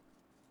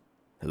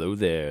Hello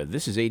there,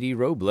 this is AD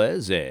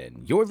Robles,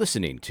 and you're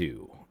listening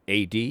to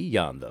AD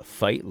on the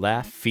Fight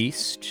Laugh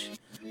Feast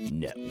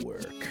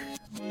Network.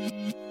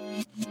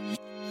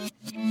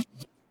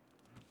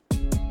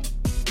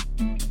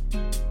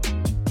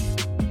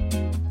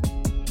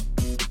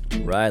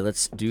 Right,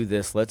 let's do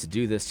this.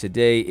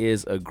 Today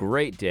is a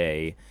great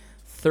day.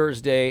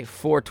 Thursday,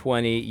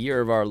 420, year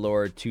of our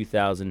Lord,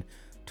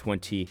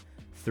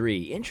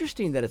 2023.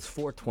 Interesting that it's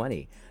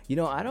 420. You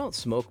know, I don't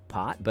smoke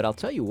pot, but I'll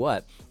tell you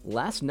what,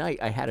 last night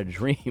I had a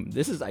dream.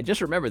 I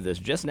just remembered this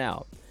just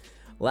now.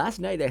 Last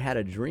night I had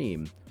a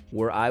dream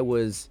where I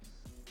was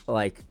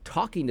like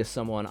talking to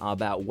someone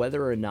about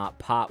whether or not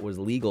pot was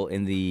legal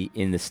in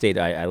the state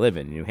I live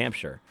in, New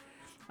Hampshire.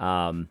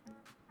 And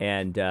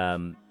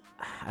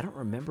I don't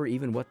remember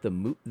even what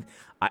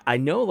I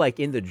know,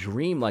 like in the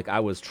dream, like I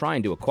was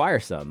trying to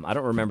acquire some. I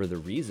don't remember the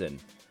reason,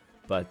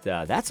 but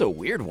that's a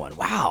weird one.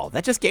 Wow,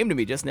 that just came to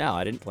me just now.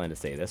 I didn't plan to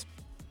say this.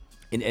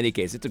 In any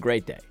case, it's a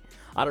great day.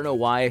 I don't know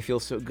why I feel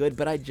so good,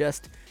 but I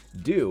just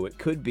do. It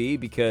could be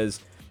because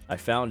I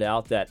found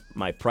out that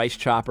my Price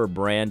Chopper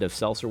brand of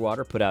seltzer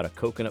water put out a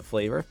coconut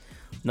flavor.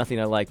 Nothing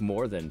I like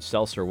more than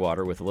seltzer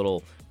water with a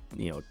little,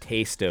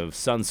 taste of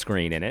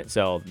sunscreen in it.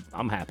 So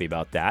I'm happy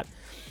about that.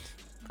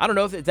 I don't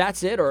know if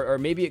that's it, or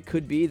maybe it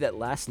could be that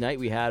last night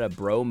we had a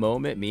bro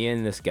moment, me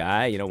and this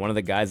guy, one of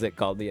the guys that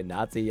called me a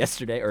Nazi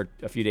yesterday or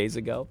a few days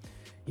ago.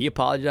 He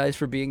apologized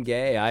for being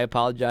gay. I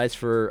apologized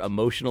for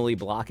emotionally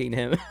blocking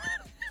him.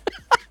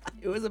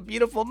 It was a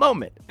beautiful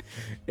moment.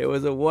 It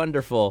was a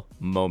wonderful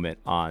moment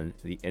on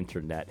the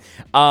internet.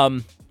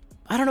 I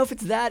don't know if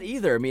it's that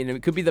either. I mean,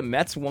 it could be the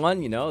Mets won.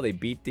 They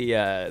beat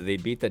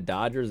the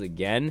Dodgers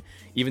again,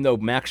 even though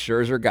Max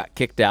Scherzer got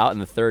kicked out in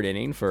the third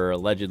inning for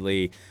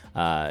allegedly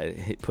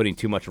putting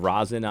too much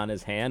rosin on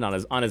his hand,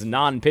 on his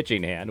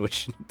non-pitching hand,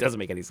 which doesn't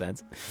make any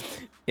sense.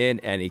 In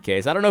any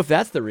case, I don't know if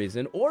that's the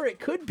reason, or it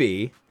could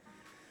be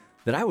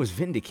that I was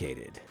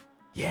vindicated.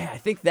 Yeah, I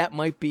think that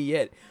might be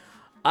it.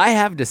 I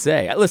have to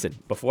say, listen,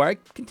 before I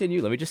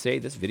continue, let me just say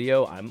this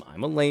video,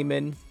 I'm a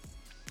layman.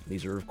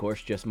 These are, of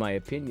course, just my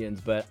opinions,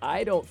 but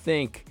I don't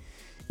think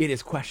it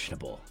is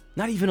questionable,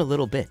 not even a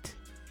little bit,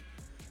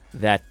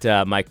 that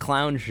my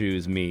clown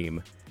shoes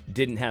meme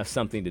didn't have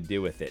something to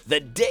do with it.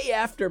 The day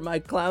after my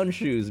clown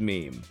shoes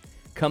meme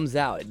comes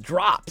out, it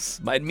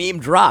drops. My meme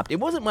dropped. It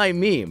wasn't my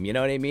meme, you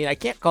know what I mean? I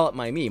can't call it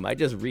my meme. I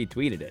just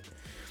retweeted it.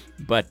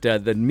 But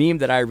the meme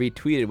that I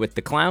retweeted with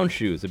the clown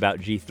shoes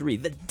about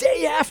G3, the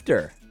day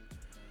after,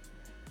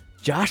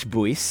 Josh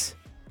Boyce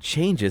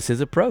changes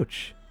his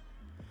approach.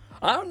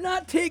 I'm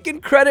not taking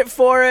credit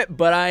for it,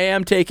 but I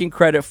am taking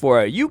credit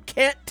for it. You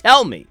can't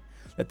tell me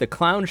that the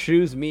clown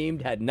shoes meme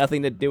had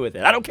nothing to do with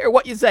it. I don't care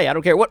what you say. I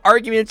don't care what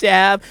arguments you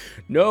have.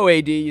 No,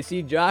 AD, you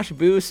see, Josh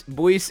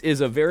Boyce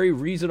is a very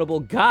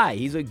reasonable guy.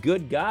 He's a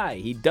good guy.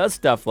 He does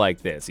stuff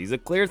like this. He's a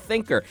clear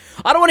thinker.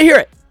 I don't want to hear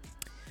it.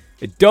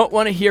 I don't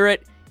want to hear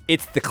it.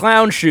 It's the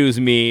clown shoes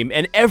meme,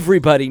 and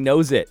everybody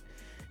knows it.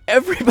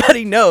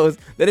 Everybody knows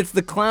that it's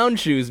the clown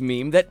shoes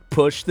meme that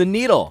pushed the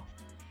needle.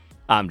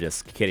 I'm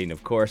just kidding,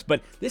 of course,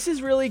 but this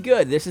is really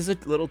good. This is a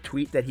little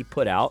tweet that he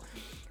put out.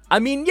 I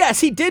mean, yes,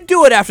 he did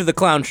do it after the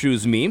clown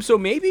shoes meme, so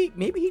maybe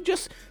he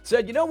just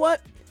said, you know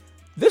what?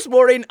 This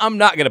morning, I'm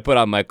not going to put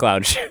on my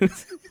clown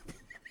shoes.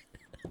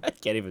 I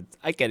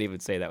can't even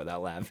say that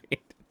without laughing.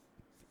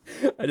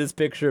 I just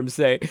picture him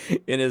say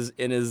in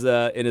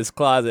his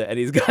closet, and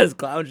he's got his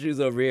clown shoes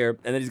over here,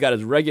 and then he's got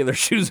his regular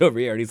shoes over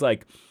here, and he's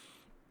like,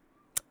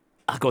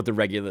 I'll go with the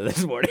regular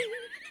this morning.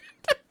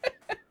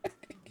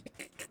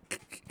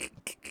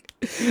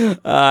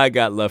 I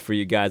got love for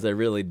you guys. I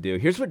really do.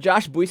 Here's what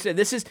Josh Boyce said.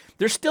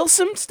 There's still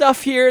some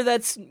stuff here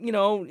that's,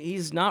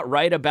 he's not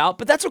right about,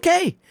 but that's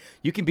okay.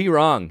 You can be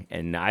wrong,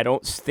 and I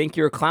don't think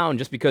you're a clown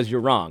just because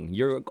you're wrong.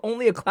 You're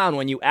only a clown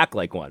when you act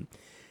like one.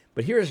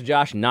 But here's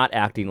Josh not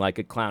acting like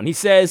a clown. He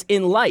says,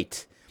 in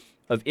light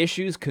of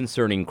issues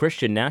concerning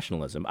Christian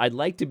nationalism, I'd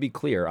like to be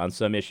clear on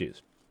some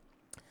issues.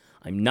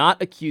 I'm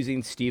not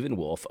accusing Stephen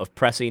Wolfe of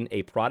pressing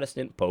a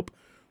Protestant Pope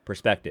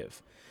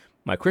perspective.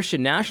 My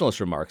Christian nationalist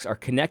remarks are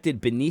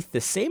connected beneath the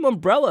same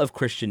umbrella of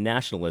Christian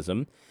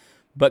nationalism,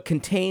 but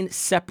contain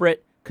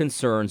separate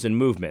concerns and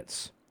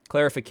movements.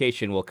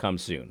 Clarification will come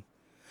soon.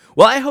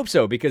 Well, I hope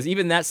so, because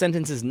even that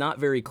sentence is not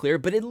very clear,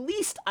 but at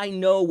least I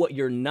know what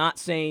you're not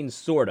saying,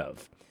 sort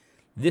of.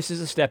 This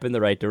is a step in the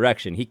right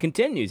direction. He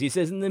continues. He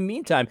says, in the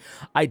meantime,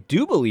 I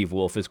do believe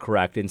Wolfe is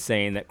correct in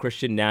saying that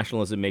Christian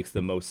nationalism makes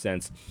the most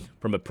sense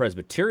from a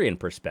Presbyterian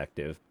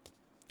perspective.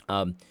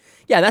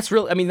 Yeah, that's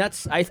real. I mean,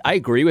 I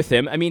agree with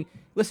him. I mean,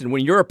 listen,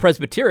 when you're a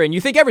Presbyterian, you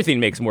think everything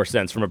makes more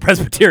sense from a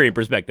Presbyterian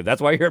perspective.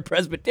 That's why you're a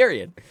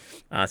Presbyterian.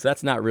 So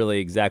that's not really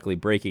exactly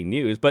breaking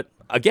news. But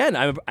again,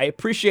 I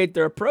appreciate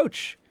their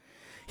approach.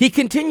 He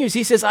continues,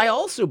 he says, I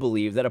also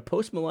believe that a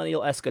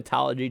postmillennial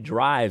eschatology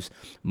drives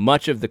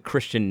much of the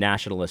Christian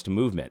nationalist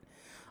movement.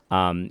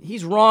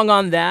 He's wrong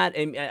on that,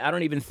 and I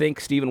don't even think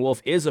Stephen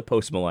Wolfe is a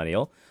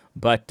postmillennial,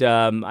 but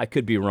I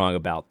could be wrong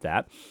about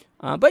that.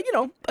 But,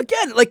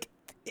 again, like,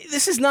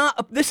 this is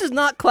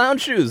not clown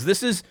shoes.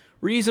 This is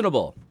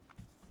reasonable.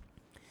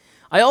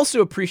 I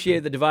also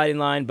appreciated the dividing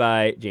line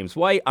by James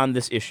White on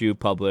this issue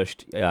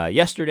published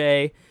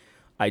yesterday.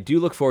 I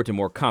do look forward to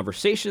more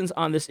conversations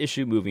on this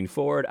issue moving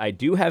forward. I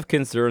do have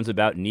concerns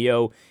about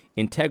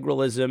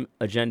neo-integralism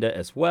agenda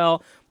as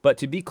well. But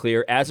to be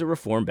clear, as a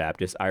Reformed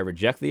Baptist, I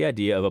reject the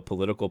idea of a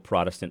political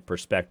Protestant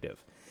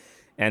perspective.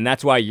 And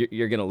that's why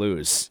you're going to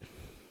lose.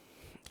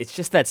 It's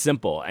just that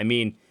simple. I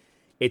mean,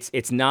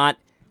 it's not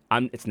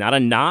a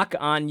knock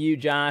on you,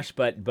 Josh,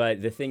 but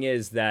the thing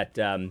is that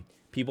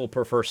people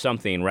prefer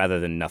something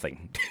rather than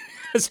nothing.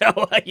 So,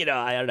 I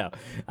don't know.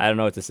 I don't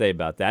know what to say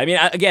about that. I mean,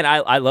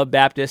 I love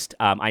Baptist.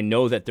 I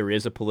know that there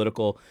is a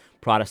political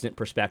Protestant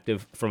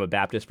perspective from a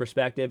Baptist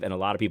perspective, and a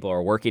lot of people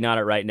are working on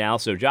it right now.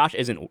 So Josh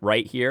isn't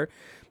right here,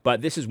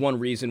 but this is one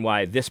reason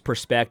why this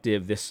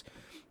perspective, this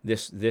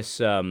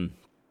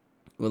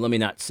well, let me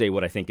not say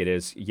what I think it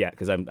is yet,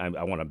 because I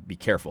want to be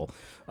careful.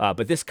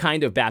 But this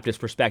kind of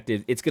Baptist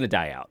perspective, it's going to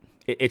die out.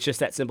 It's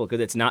just that simple,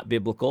 because it's not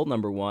biblical,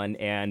 number one,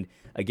 and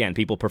again,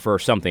 people prefer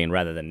something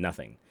rather than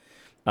nothing.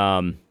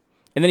 And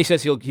then he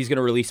says he's going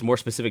to release more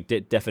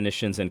specific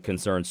definitions and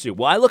concerns soon.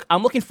 Well,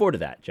 I'm looking forward to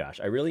that, Josh.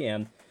 I really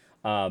am.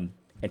 And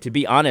to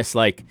be honest,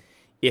 like,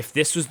 if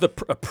this was the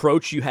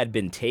approach you had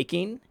been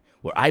taking,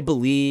 where I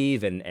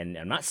believe, and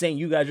I'm not saying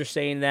you guys are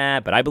saying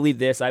that, but I believe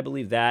this, I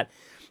believe that,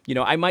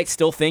 I might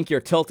still think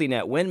you're tilting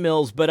at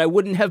windmills, but I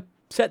wouldn't have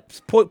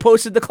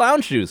posted the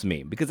clown shoes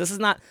meme, because this is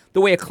not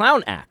the way a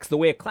clown acts. The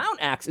way a clown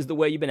acts is the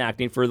way you've been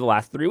acting for the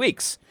last 3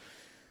 weeks.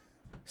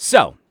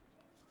 So,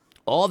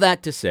 all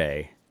that to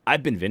say,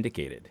 I've been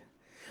vindicated.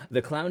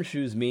 The clown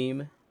shoes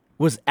meme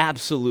was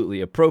absolutely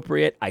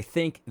appropriate. I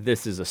think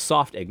this is a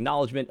soft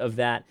acknowledgement of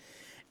that.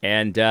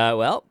 And,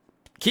 well,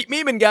 keep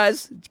memeing,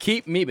 guys.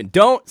 Keep memeing.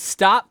 Don't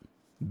stop.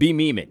 Be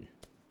memeing.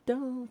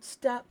 Don't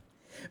stop.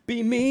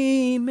 Be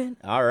memeing.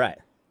 All right.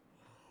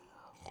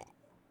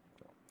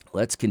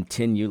 Let's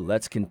continue.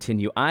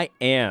 I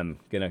am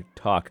going to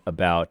talk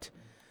about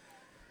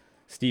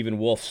Stephen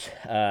Wolfe's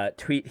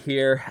tweet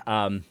here.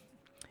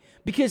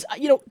 Because,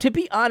 to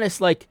be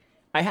honest, like,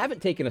 I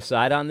haven't taken a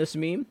side on this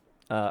meme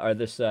or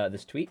this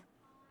tweet.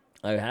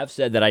 I have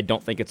said that I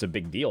don't think it's a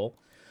big deal.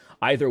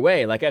 Either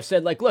way, like I've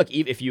said, like, look,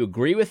 if you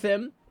agree with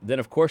him, then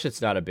of course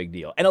it's not a big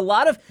deal. And a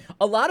lot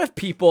of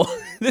people,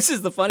 this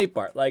is the funny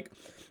part, like,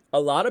 a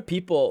lot of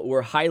people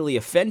were highly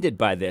offended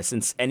by this,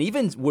 and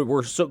even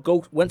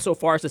went so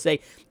far as to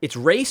say it's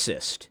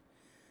racist,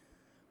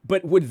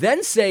 but would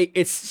then say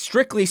it's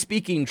strictly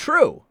speaking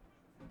true,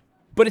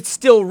 but it's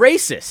still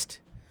racist.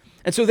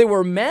 And so they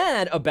were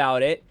mad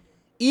about it,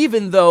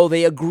 even though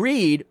they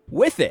agreed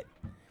with it,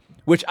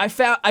 which I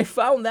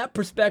found that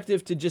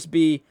perspective to just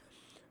be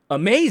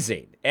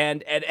amazing.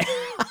 And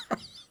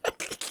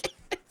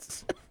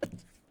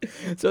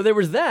so there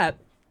was that,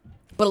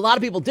 but a lot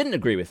of people didn't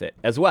agree with it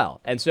as well.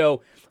 And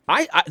so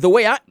the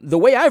way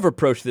I've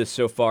approached this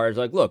so far is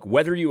like, look,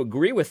 whether you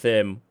agree with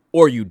him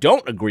or you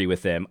don't agree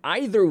with him,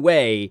 either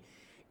way,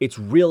 it's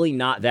really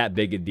not that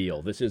big a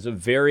deal. This is a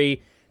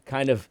very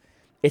kind of,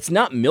 it's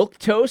not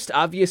milquetoast.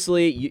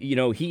 Obviously,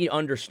 he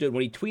understood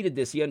when he tweeted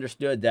this. He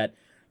understood that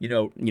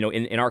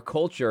in our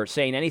culture,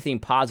 saying anything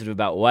positive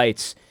about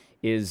whites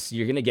is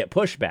you're going to get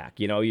pushback.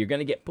 You're going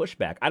to get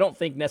pushback. I don't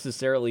think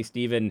necessarily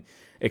Stephen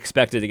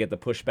expected to get the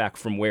pushback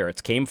from where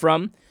it came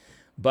from.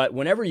 But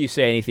whenever you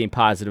say anything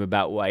positive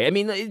about white, I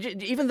mean,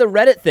 even the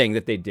Reddit thing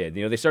that they did,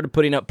 they started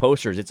putting up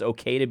posters. It's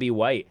okay to be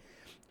white.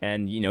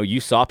 And,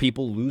 you saw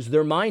people lose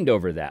their mind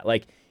over that.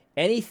 Like,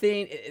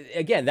 anything,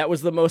 again, that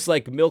was the most,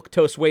 like,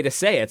 milquetoast way to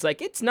say it. It's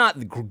like, it's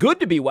not good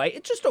to be white.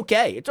 It's just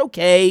okay. It's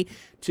okay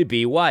to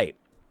be white.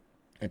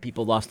 And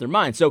people lost their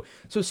minds. So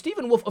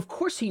Stephen Wolfe, of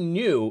course he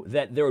knew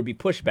that there would be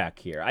pushback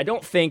here. I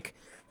don't think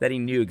that he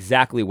knew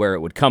exactly where it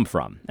would come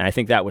from. And I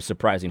think that was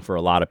surprising for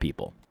a lot of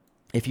people.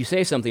 If you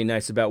say something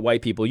nice about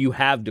white people, you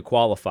have to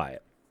qualify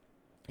it.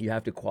 You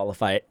have to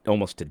qualify it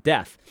almost to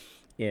death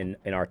in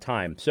our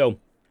time. So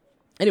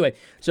anyway,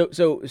 so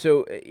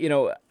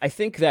I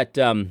think that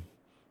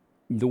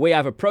the way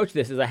I've approached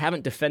this is I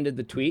haven't defended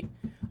the tweet.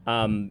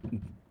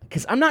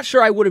 Because I'm not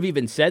sure I would have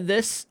even said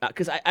this,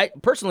 because I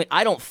personally,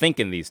 I don't think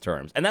in these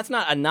terms. And that's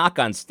not a knock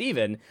on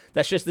Stephen.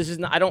 That's just,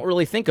 I don't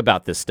really think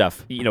about this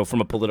stuff,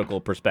 from a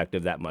political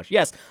perspective that much.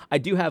 Yes, I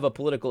do have a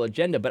political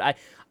agenda, but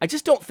I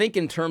just don't think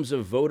in terms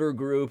of voter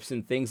groups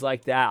and things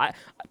like that.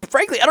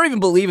 Frankly, I don't even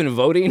believe in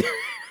voting.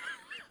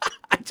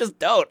 I just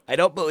don't. I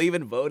don't believe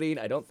in voting.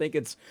 I don't think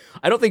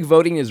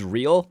voting is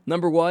real,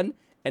 number one.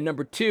 And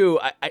number two,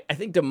 I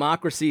think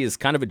democracy is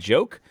kind of a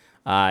joke.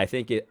 I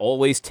think it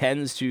always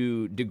tends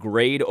to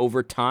degrade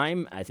over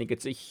time. I think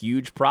it's a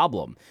huge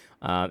problem.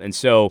 And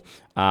so,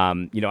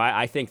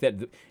 I think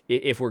that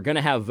if we're going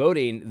to have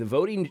voting, the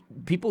voting,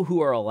 people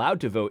who are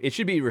allowed to vote, it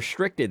should be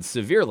restricted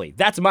severely.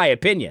 That's my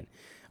opinion.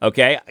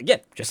 Okay?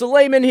 Again, just a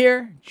layman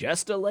here.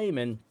 Just a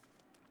layman.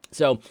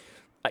 So,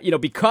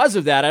 because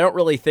of that, I don't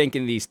really think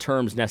in these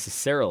terms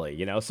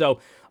necessarily, So,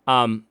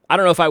 I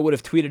don't know if I would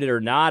have tweeted it or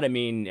not. I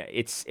mean,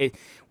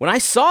 when I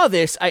saw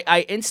this,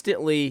 I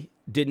instantly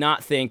did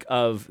not think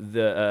of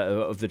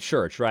the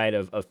church, right?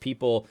 Of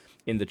people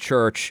in the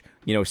church,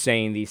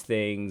 saying these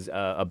things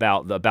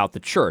about the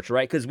church,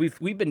 right? Because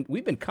we've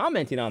been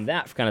commenting on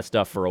that kind of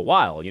stuff for a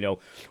while.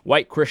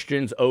 White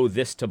Christians owe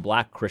this to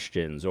black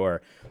Christians,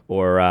 or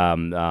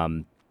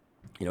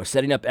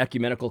setting up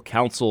ecumenical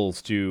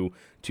councils to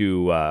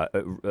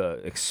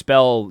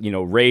expel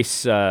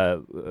race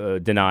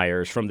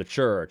deniers from the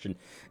church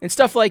and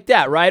stuff like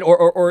that, right?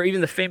 Or even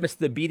the famous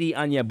the Bidi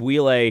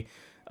Anyabwile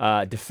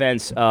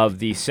defense of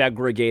the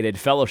segregated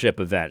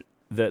fellowship event,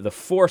 the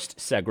forced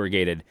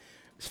segregated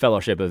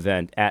fellowship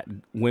event at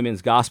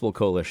Women's Gospel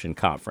Coalition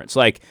conference.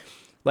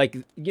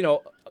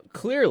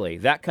 Clearly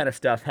that kind of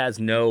stuff has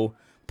no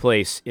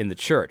place in the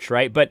church,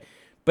 right? But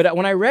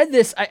when I read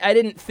this, I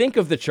didn't think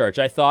of the church.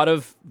 I thought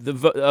of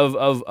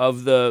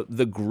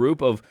the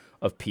group of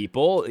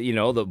people,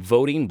 the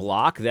voting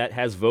bloc that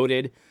has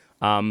voted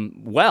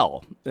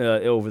well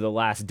over the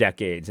last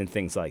decades and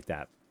things like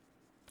that.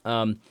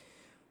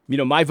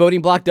 My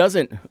voting bloc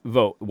doesn't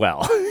vote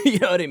well. You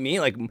know what I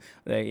mean?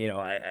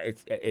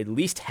 It's at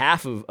least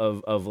half of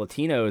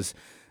Latinos,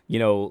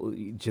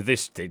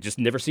 they just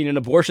never seen an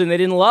abortion they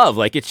didn't love.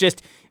 It's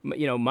just,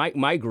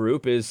 my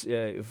group is,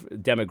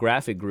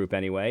 demographic group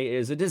anyway,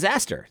 is a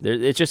disaster.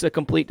 It's just a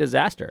complete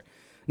disaster.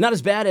 Not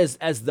as bad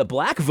as the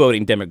black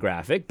voting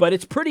demographic, but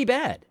it's pretty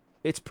bad.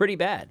 It's pretty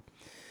bad.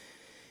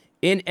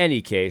 In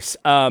any case,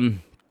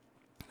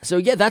 so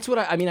yeah, that's what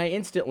I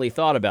instantly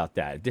thought about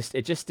that.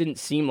 It just didn't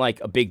seem like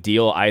a big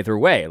deal either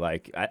way.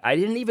 I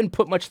didn't even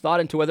put much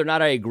thought into whether or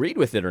not I agreed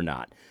with it or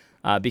not.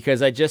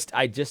 Because I just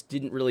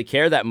didn't really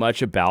care that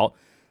much about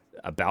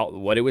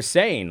what it was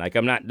saying.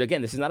 I'm not,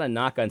 again, this is not a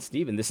knock on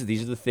Stephen.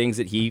 These are the things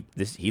that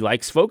he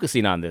likes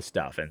focusing on this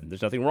stuff, and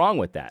there's nothing wrong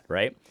with that,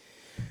 right?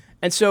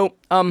 And so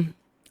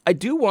I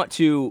do want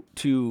to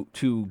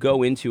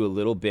go into a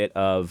little bit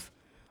of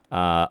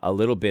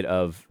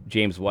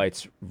James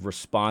White's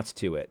response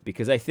to it,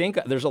 because I think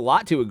there's a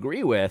lot to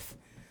agree with,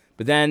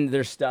 but then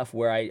there's stuff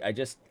where I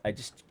just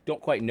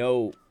don't quite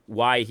know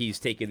why he's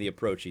taking the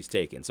approach he's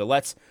taken. So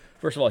let's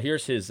first of all,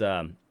 here's his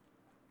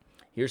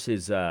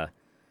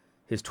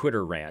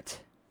Twitter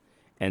rant,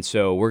 and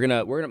so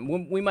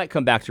we might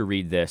come back to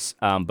read this,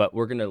 but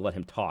we're gonna let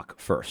him talk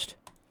first.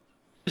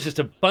 There's just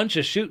a bunch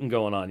of shooting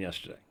going on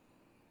yesterday.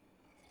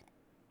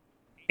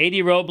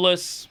 80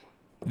 Robles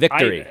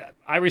victory.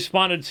 I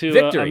responded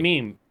to a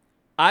meme.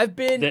 I've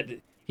been that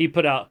he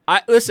put out.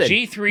 Listen,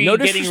 G3 no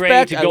getting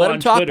ready to go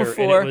on Twitter,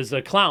 before. and it was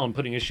a clown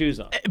putting his shoes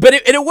on. But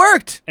it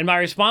worked. And my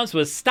response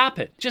was, "Stop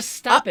it! Just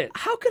stop it!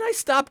 How can I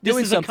stop doing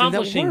this is something that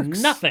accomplishing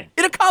works? Nothing.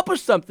 It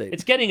accomplished something.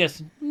 It's getting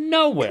us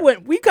nowhere.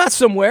 We got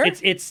somewhere.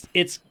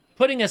 It's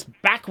putting us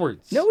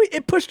backwards. No,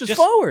 it pushed us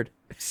forward.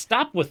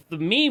 Stop with the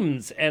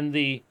memes and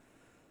the."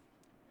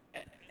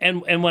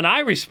 And when I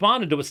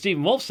responded to what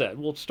Stephen Wolfe said,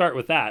 we'll start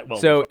with that. Well,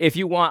 so if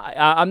you want,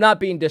 I'm not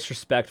being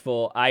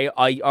disrespectful. I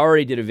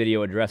already did a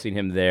video addressing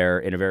him there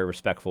in a very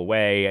respectful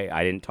way.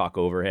 I didn't talk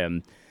over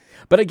him.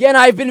 But again,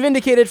 I've been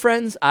vindicated,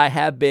 friends. I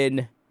have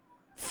been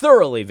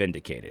thoroughly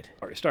vindicated.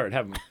 Already started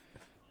having.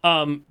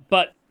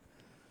 But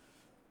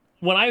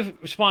when I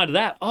responded to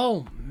that,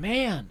 oh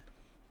man,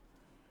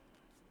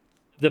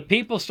 the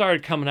people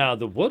started coming out of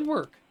the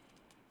woodwork.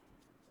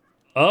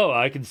 Oh,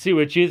 I can see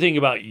what you think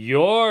about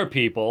your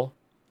people.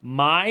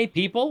 My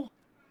people?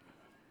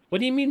 What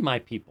do you mean, my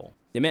people?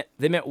 They meant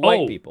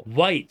white people.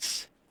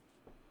 Whites.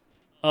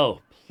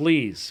 Oh,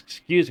 please,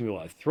 excuse me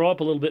while I throw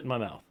up a little bit in my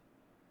mouth.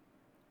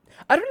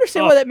 I don't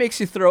understand why that makes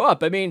you throw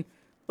up. I mean,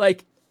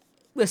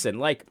 listen,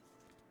 I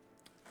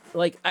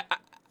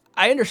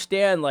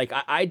understand,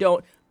 I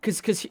don't,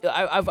 because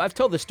I've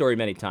told this story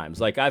many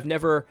times. I've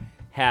never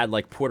had,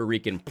 Puerto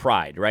Rican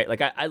pride,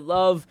 right? I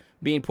love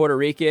being Puerto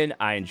Rican.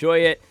 I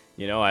enjoy it.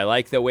 I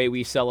like the way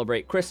we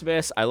celebrate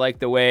Christmas. I like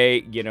the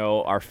way,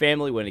 our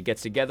family, when it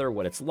gets together,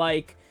 what it's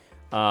like,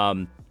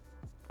 and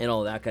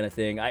all that kind of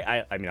thing.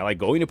 I mean, I like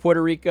going to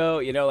Puerto Rico,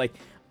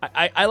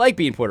 I like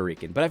being Puerto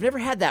Rican, but I've never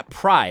had that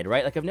pride,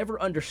 right? I've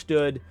never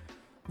understood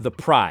the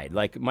pride.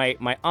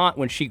 My aunt,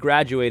 when she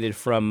graduated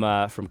from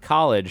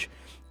college,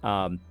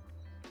 when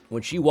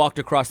she walked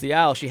across the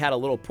aisle, she had a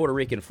little Puerto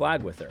Rican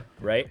flag with her,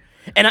 right?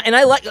 And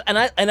I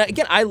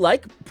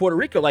like Puerto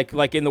Rico,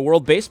 like in the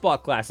World Baseball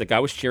Classic, I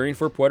was cheering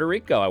for Puerto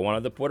Rico. I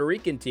wanted the Puerto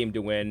Rican team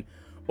to win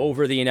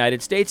over the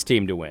United States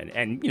team to win.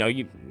 And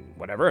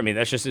whatever. I mean,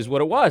 that's just is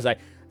what it was. It's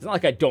not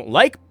like I don't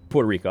like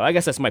Puerto Rico. I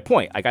guess that's my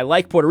point. I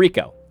like Puerto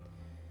Rico.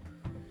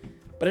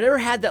 But I never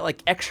had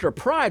that extra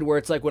pride where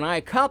it's when I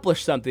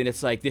accomplish something, it's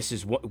this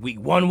is what we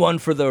won one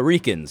for the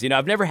Ricans.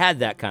 I've never had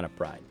that kind of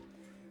pride.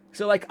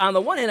 So on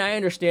the one hand, I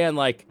understand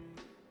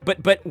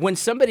But when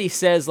somebody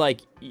says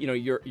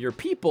your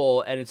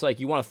people, and it's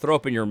you want to throw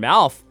up in your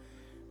mouth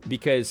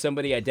because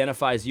somebody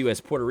identifies you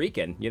as Puerto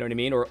Rican, you know what I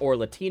mean, or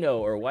Latino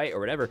or white or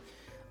whatever,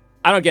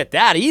 I don't get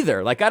that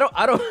either. I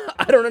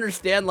don't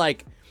understand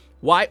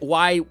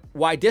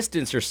why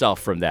distance yourself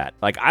from that.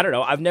 I don't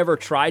know. I've never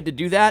tried to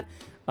do that.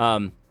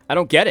 I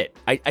don't get it.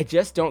 I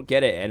just don't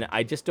get it, and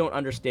I just don't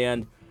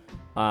understand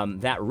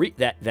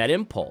that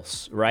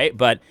impulse, right?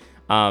 But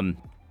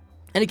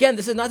and again,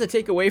 this is not to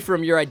take away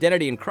from your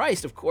identity in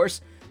Christ. Of course,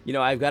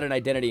 I've got an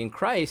identity in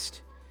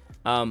Christ.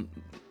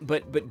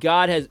 But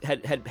God has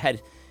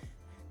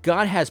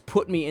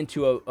put me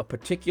into a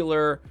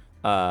particular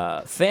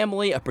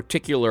family, a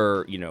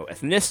particular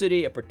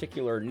ethnicity, a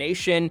particular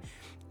nation,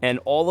 and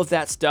all of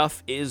that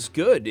stuff is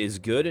good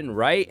and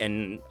right,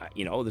 and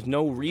there's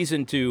no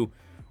reason to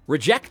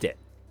reject it.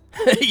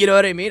 You know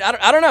what I mean?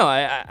 I don't know.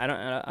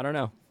 I don't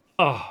know.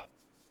 Oh.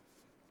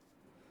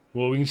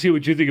 Well, we can see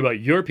what you think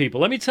about your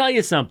people. Let me tell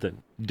you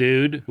something,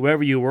 dude,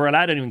 whoever you were, and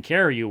I don't even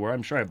care who you were.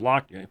 I'm sure I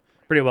blocked you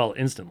pretty well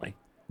instantly.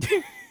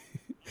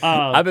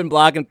 I've been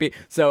blocking people.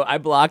 So I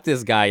blocked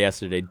this guy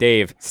yesterday,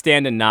 Dave,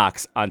 Stand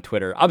Knox on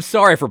Twitter. I'm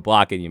sorry for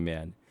blocking you,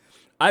 man.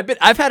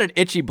 I've had an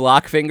itchy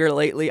block finger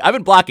lately. I've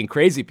been blocking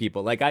crazy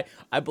people. Like I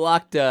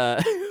blocked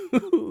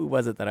who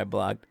was it that I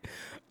blocked?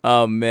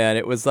 Oh man,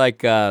 it was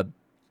like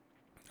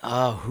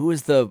who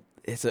is the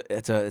it's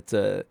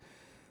a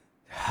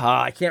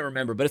I can't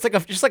remember, but it's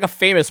like just like a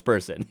famous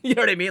person. You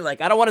know what I mean?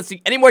 Like I don't want to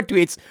see any more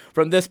tweets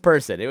from this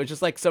person. It was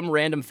just like some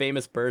random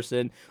famous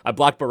person. I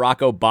blocked Barack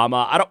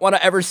Obama. I don't want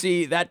to ever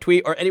see that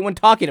tweet or anyone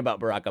talking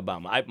about Barack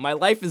Obama. My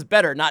life is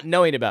better not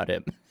knowing about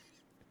him.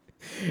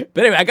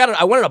 But anyway,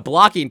 I wanted a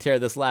blocking tear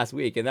this last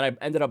week, and then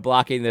I ended up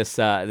blocking this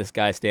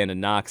guy Stand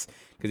Knox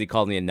because he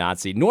called me a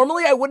Nazi.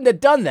 Normally, I wouldn't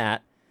have done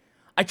that.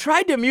 I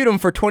tried to mute him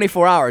for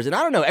 24 hours, and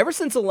I don't know. Ever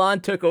since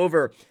Elon took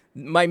over,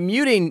 my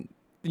muting,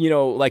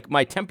 like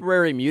my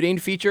temporary muting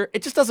feature,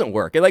 it just doesn't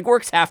work. It like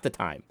works half the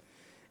time.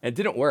 And it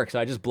didn't work, so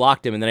I just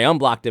blocked him, and then I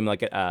unblocked him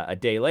like a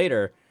day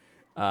later.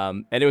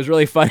 And it was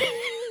really funny.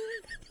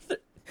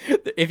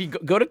 If you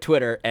go to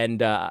Twitter,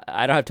 and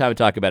I don't have time to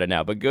talk about it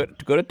now, but go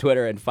to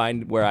Twitter and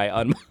find where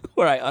I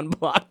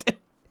unblocked him.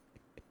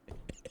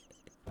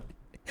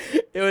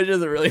 It was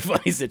just a really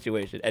funny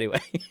situation.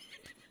 Anyway.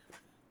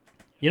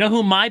 You know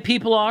who my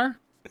people are?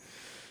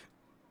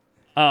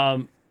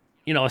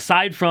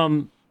 Aside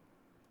from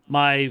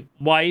my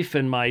wife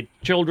and my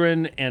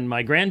children and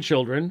my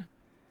grandchildren,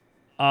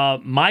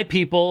 my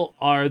people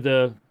are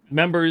the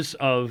members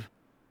of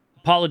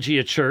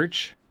Apologia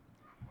Church.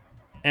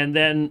 And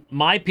then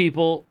my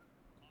people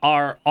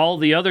are all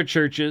the other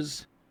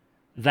churches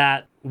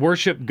that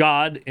worship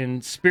God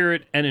in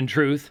spirit and in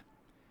truth.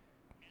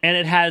 And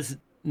it has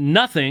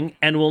nothing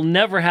and will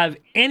never have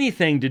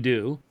anything to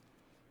do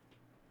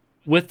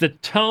with the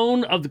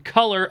tone of the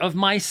color of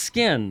my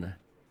skin.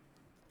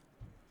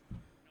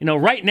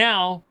 Right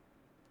now,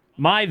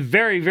 my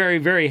very, very,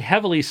 very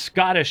heavily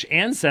Scottish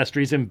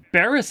ancestry is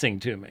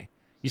embarrassing to me.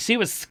 You see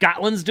what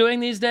Scotland's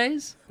doing these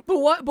days? But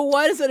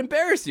why does that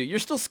embarrass you? You're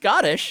still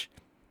Scottish.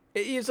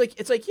 It's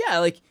like yeah,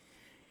 like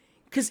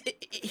because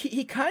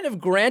he kind of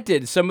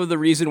granted some of the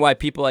reason why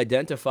people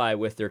identify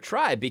with their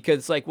tribe, because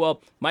it's like,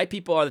 well, my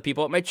people are the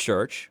people at my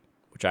church,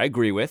 which I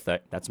agree with.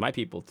 That's my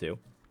people too.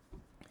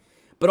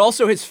 But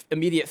also his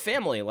immediate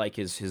family, like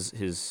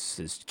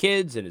his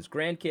kids and his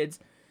grandkids,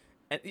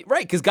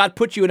 right? Because God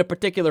put you in a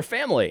particular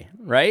family,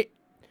 right?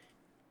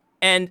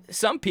 And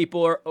some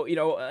people are,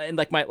 and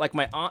like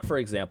my aunt, for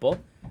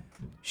example,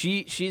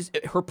 she's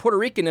her Puerto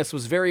Ricanness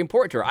was very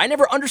important to her. I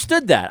never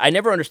understood that.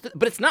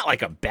 But it's not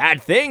like a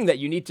bad thing that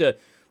you need to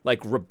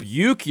like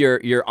rebuke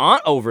your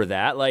aunt over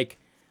that. Like,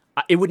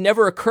 it would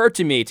never occur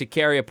to me to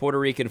carry a Puerto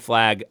Rican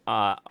flag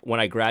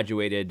when I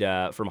graduated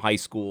from high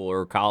school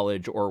or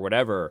college or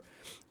whatever.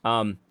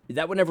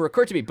 That would never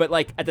occur to me. But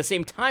like at the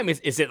same time,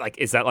 is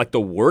that like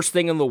the worst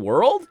thing in the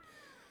world?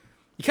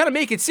 You kind of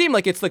make it seem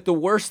like it's like the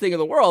worst thing in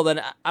the world,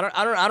 and I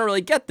don't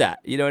really get that.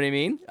 You know what I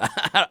mean?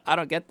 I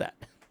don't get that.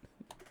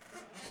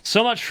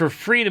 So much for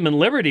freedom and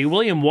liberty.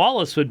 William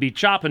Wallace would be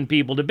chopping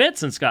people to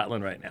bits in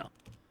Scotland right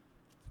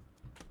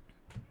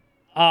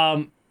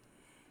now.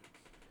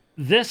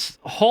 This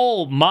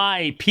whole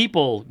my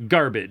people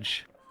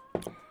garbage.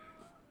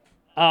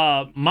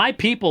 My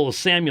people is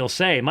Samuel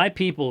Say. My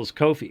people is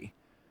Kofi.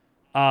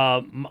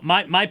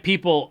 My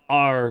people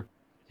are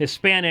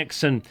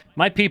Hispanics, and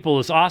my people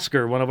is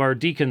Oscar, one of our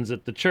deacons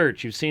at the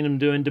church. You've seen him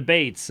doing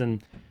debates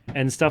and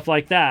stuff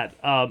like that.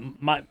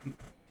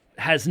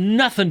 Has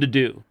nothing to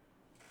do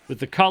with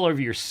the color of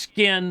your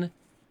skin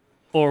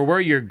or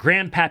where your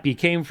grandpappy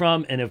came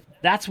from. And if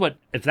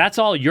that's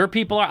all your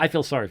people are, I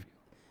feel sorry for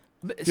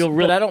you.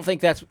 But I don't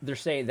think they're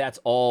saying that's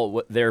all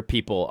what their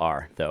people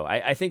are, though.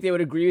 I think they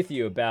would agree with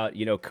you about,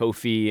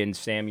 Kofi and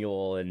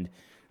Samuel and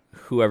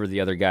whoever the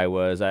other guy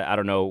was. I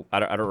don't know. I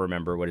don't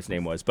remember what his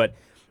name was, but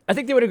I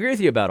think they would agree with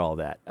you about all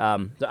that.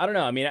 So I don't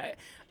know. I mean,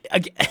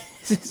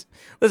 listen,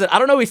 I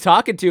don't know who he's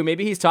talking to.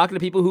 Maybe he's talking to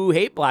people who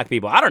hate black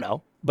people. I don't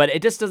know, but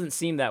it just doesn't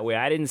seem that way.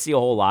 I didn't see a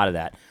whole lot of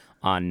that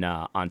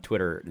on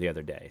Twitter the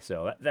other day.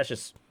 So that's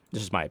just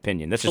my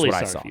opinion. That's just really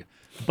what I saw.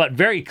 But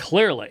very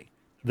clearly,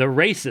 the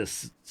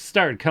racists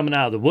started coming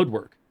out of the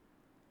woodwork.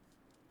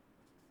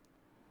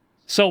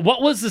 So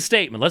what was the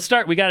statement? Let's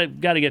start. We got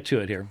to get to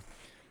it here.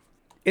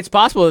 It's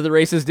possible that the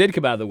racists did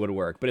come out of the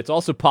woodwork, but it's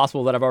also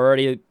possible that I've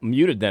already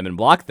muted them and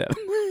blocked them,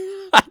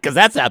 because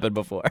that's happened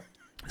before.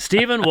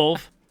 Stephen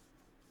Wolfe,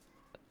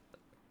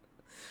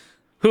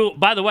 who,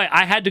 by the way,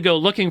 I had to go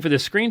looking for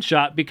this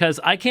screenshot because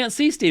I can't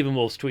see Stephen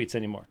Wolfe's tweets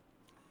anymore.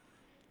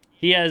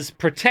 He has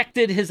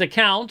protected his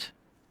account,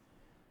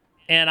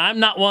 and I'm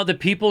not one of the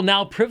people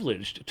now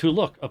privileged to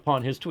look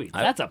upon his tweets.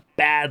 That's a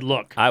bad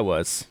look. I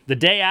was. The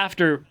day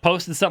after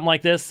posting something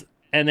like this,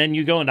 and then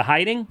you go into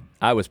hiding.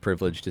 I was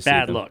privileged to see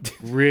Bad them. look.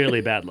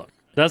 Really bad look.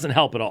 Doesn't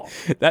help at all.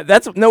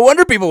 That's no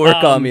wonder people were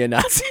calling me a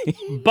Nazi.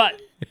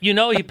 But,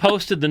 he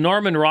posted the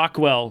Norman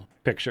Rockwell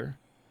picture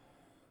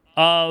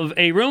of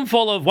a room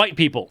full of white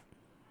people.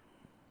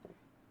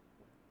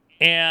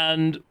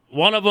 And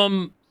one of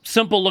them,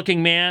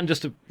 simple-looking man,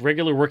 just a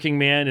regular working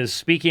man, is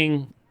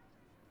speaking.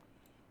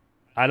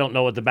 I don't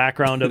know what the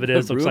background of it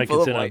is. Looks like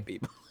it's in a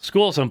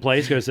school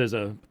someplace because there's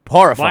a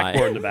horrifying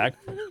blackboard in the back.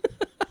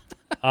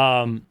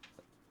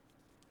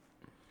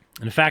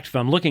 In fact, if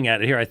I'm looking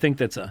at it here, I think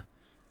that's a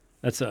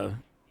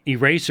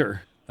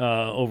eraser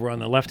over on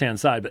the left-hand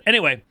side. But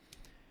anyway,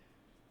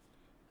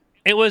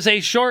 it was a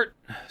short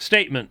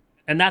statement,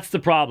 and that's the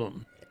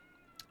problem.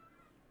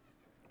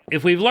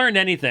 If we've learned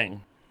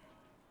anything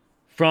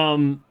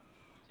from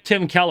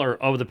Tim Keller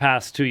over the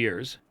past 2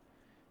 years,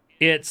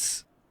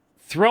 it's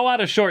throw out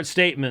a short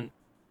statement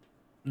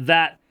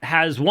that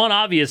has one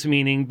obvious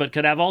meaning but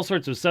could have all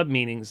sorts of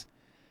sub-meanings.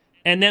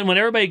 And then when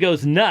everybody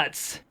goes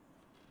nuts,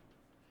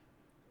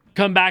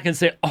 come back and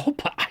say, oh,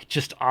 but I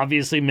just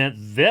obviously meant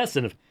this.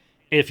 And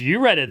if you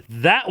read it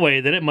that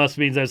way, then it must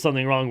mean there's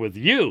something wrong with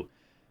you.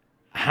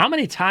 How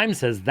many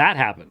times has that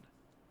happened?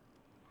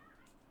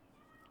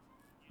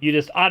 You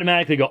just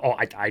automatically go, oh,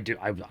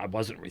 I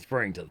wasn't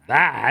referring to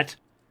that.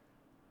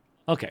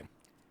 Okay.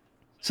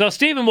 So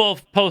Stephen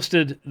Wolfe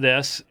posted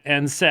this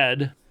and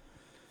said,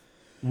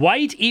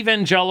 white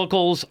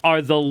evangelicals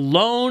are the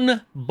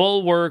lone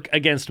bulwark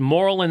against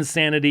moral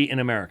insanity in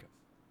America.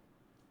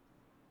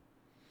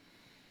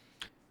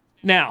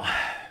 Now,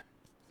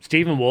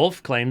 Stephen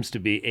Wolfe claims to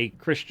be a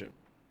Christian,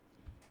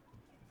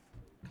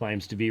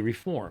 claims to be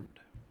Reformed.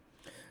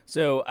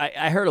 So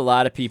I heard a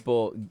lot of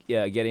people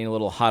getting a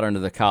little hot under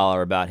the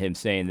collar about him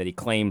saying that he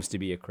claims to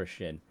be a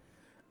Christian.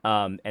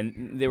 And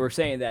they were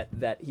saying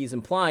that he's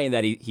implying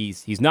that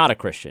he's not a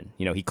Christian.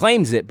 He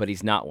claims it, but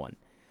he's not one.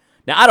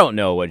 Now, I don't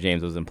know what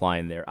James was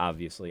implying there,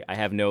 obviously. I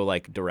have no,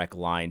 direct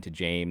line to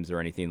James or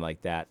anything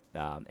like that.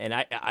 And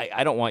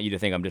I don't want you to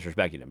think I'm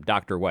disrespecting him.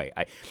 Dr. White.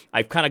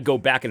 I kind of go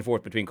back and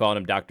forth between calling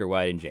him Dr.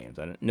 White and James.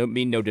 I don't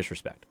mean no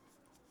disrespect.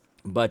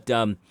 But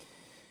I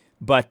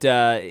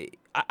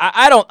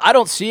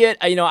don't see it.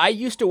 I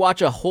used to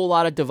watch a whole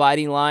lot of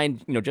Dividing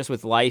Line, just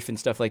with life and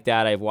stuff like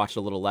that. I've watched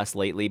a little less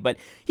lately. But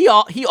he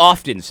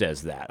often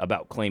says that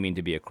about claiming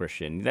to be a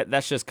Christian.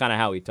 That's just kind of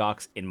how he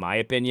talks, in my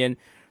opinion.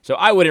 So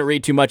I wouldn't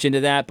read too much into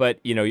that, but,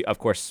 of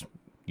course,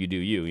 you do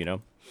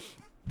you.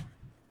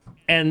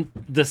 And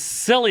the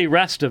silly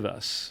rest of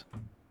us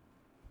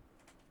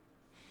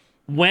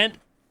went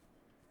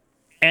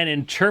and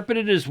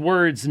interpreted his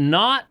words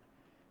not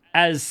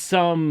as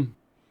some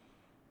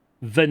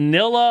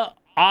vanilla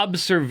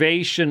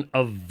observation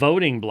of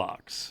voting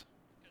blocks.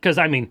 Because,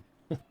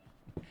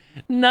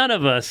 none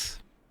of us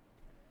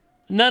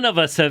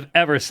have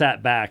ever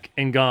sat back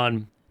and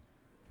gone,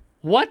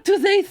 what do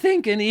they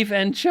think an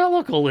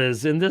evangelical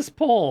is in this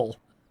poll?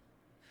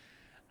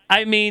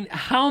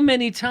 How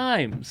many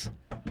times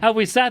have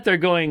we sat there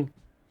going,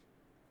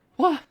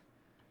 what?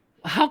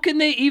 How can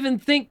they even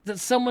think that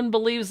someone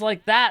believes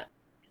like that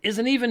is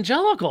an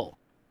evangelical?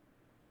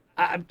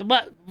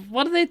 But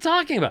what are they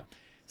talking about?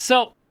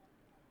 So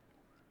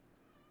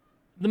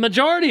the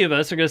majority of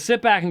us are going to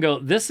sit back and go,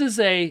 this is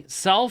a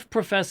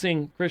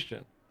self-professing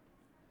Christian.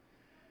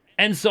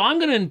 And so I'm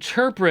going to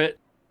interpret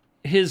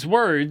his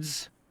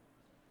words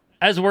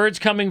as words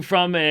coming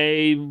from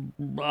a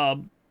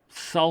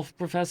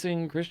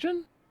self-professing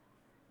Christian.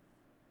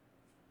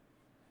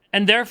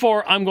 And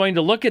therefore, I'm going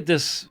to look at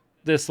this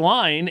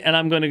line and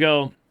I'm going to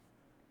go,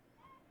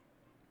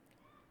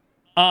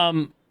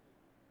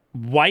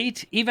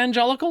 white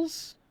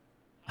evangelicals?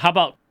 How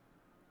about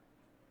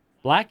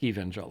black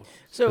evangelicals?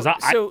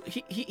 So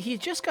he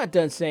just got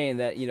done saying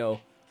that,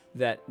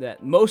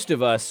 that most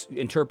of us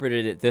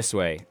interpreted it this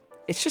way.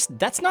 It's just,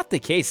 that's not the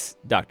case,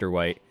 Dr.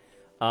 White.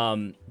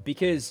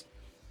 Because,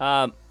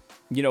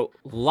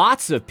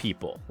 lots of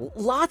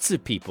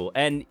people,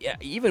 and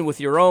even with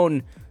your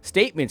own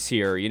statements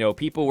here,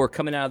 people were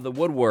coming out of the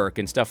woodwork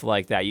and stuff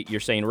like that. You're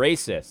saying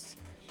racists,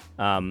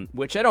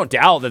 which I don't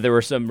doubt that there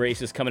were some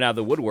racists coming out of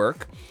the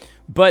woodwork,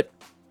 but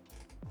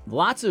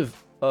lots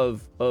of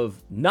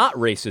not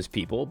racist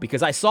people,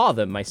 because I saw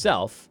them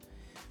myself,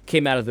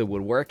 came out of the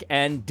woodwork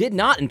and did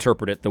not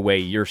interpret it the way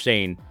you're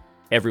saying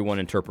everyone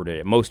interpreted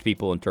it. Most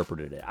people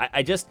interpreted it.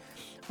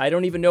 I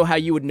don't even know how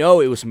you would know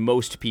it was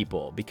most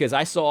people, because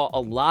I saw a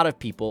lot of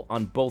people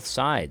on both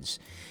sides.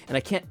 And I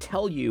can't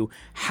tell you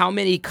how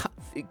many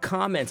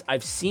comments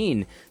I've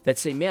seen that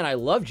say, man, I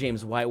love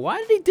James White. Why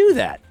did he do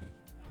that?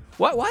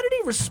 Why did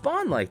he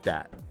respond like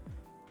that?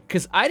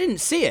 Because I didn't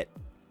see it.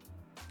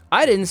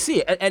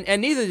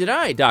 And neither did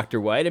I,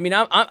 Dr. White.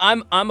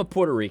 I'm a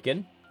Puerto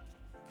Rican.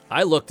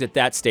 I looked at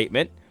that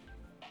statement,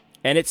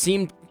 and it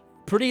seemed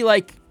pretty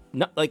it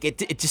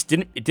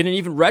didn't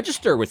even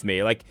register with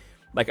me. Like,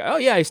 oh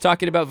yeah, he's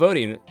talking about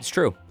voting. It's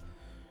true.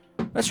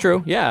 That's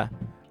true. Yeah.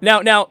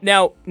 Now,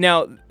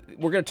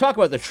 we're going to talk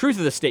about the truth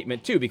of the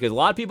statement too, because a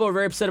lot of people are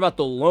very upset about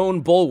the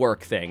lone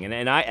bulwark thing,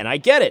 and I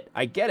get it.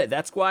 I get it.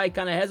 That's why I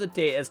kind of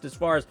hesitate as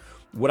far as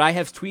would I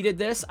have tweeted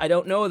this. I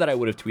don't know that I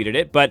would have tweeted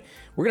it, but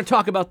we're going to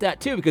talk about that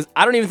too, because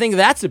I don't even think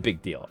that's a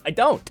big deal. I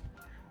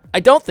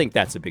don't think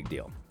that's a big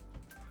deal.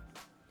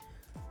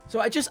 So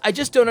I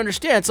just don't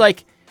understand. It's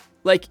like,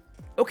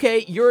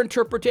 okay, your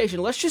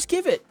interpretation, let's just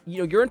give it.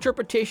 Your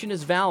interpretation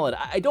is valid.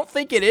 I don't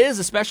think it is,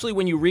 especially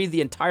when you read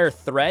the entire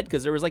thread,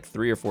 because there was like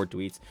 3 or 4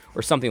 tweets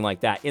or something like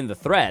that in the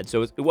thread.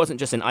 So it wasn't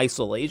just in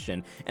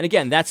isolation. And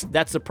again, that's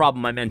the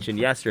problem I mentioned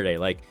yesterday.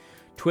 Like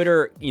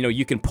Twitter,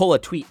 you can pull a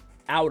tweet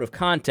out of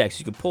context.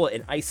 You can pull it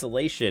in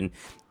isolation,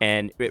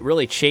 and it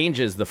really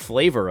changes the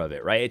flavor of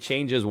it, right? It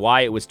changes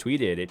why it was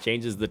tweeted. It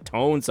changes the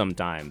tone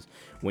sometimes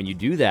when you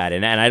do that.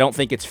 And I don't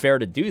think it's fair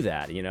to do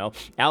that,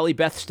 Allie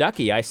Beth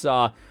Stuckey,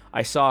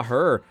 I saw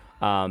her,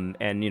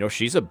 and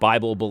she's a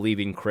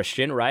Bible-believing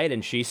Christian, right?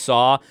 And she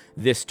saw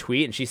this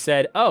tweet, and she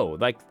said, "Oh,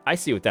 like I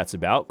see what that's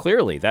about.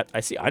 Clearly,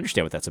 I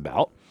understand what that's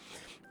about."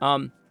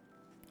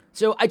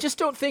 So I just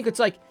don't think it's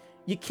like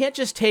you can't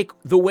just take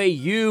the way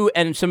you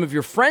and some of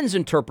your friends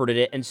interpreted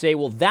it and say,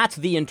 "Well, that's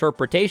the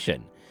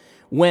interpretation,"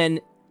 when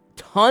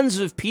tons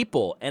of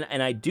people,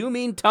 and I do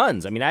mean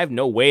tons. I mean, I have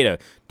no way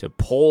to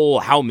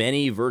poll how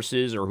many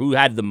verses or who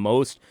had the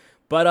most.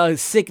 But a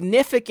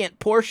significant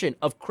portion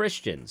of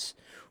Christians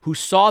who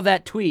saw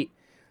that tweet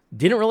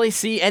didn't really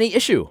see any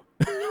issue.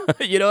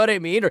 You know what I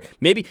mean? Or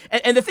maybe,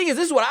 and the thing is,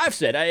 this is what I've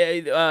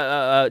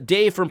said.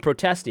 Dave from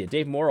Protestia,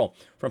 Dave Morrill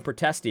from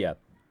Protestia,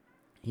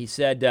 he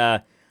said,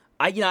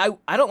 I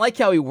don't like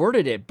how he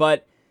worded it,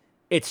 but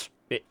it's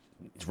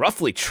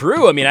roughly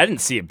true. I mean, I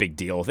didn't see a big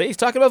deal with it. He's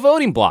talking about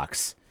voting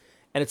blocks.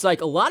 And it's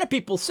like a lot of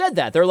people said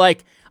that. They're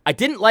like, I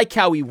didn't like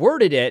how he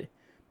worded it,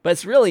 but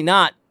it's really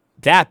not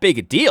that big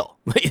a deal.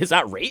 Is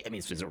that I mean,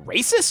 is it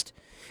racist?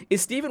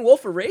 Is Stephen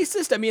Wolfe a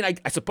racist? I mean,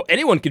 I suppose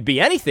anyone could be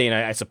anything,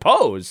 I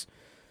suppose,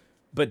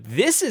 but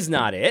this is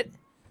not it.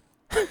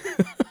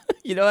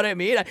 You know what I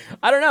mean?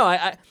 I don't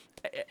know.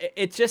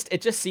 It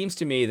just seems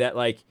to me that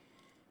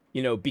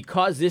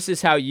because this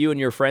is how you and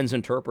your friends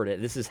interpret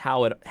it, this is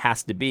how it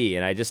has to be,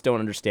 and I just don't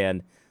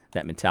understand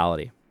that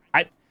mentality.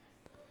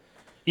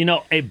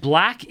 A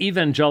black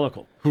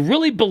evangelical who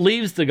really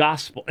believes the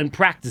gospel and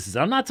practices.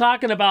 I'm not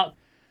talking about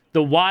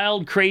the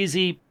wild,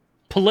 crazy,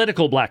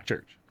 political black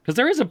church. Because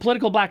there is a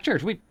political black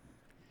church.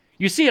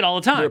 You see it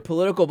all the time. They're a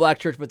political black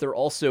church, but they're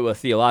also a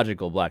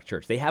theological black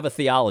church. They have a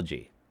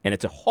theology, and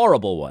it's a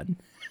horrible one,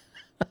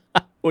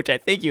 which I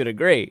think you'd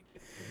agree.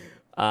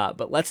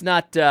 But let's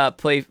not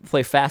play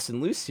fast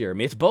and loose here. I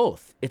mean, it's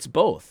both. It's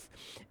both.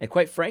 And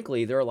quite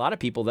frankly, there are a lot of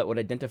people that would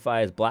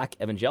identify as black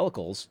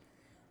evangelicals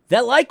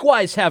that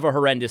likewise have a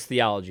horrendous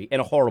theology and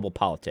a horrible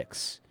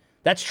politics.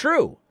 That's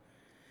true.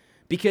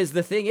 Because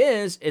the thing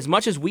is, as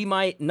much as we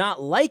might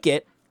not like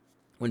it,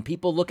 when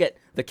people look at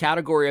the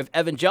category of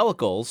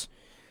evangelicals,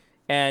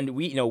 and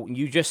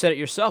you just said it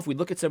yourself, we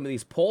look at some of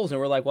these polls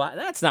and we're like, well,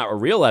 that's not a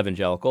real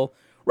evangelical.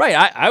 Right,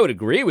 I would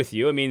agree with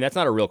you. I mean, that's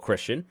not a real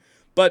Christian.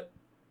 But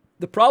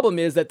the problem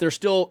is that they're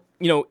still,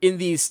 in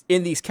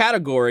these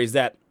categories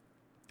that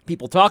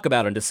people talk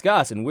about and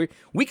discuss, and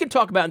we can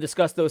talk about and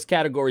discuss those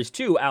categories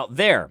too out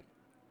there.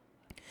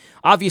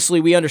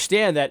 Obviously, we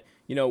understand that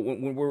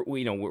when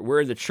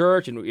we're in the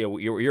church, and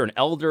you're an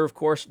elder, of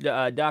course,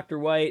 Dr.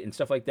 White, and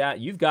stuff like that.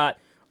 You've got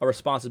a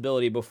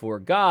responsibility before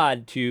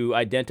God to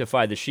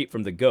identify the sheep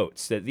from the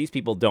goats that these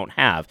people don't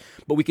have.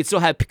 But we can still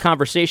have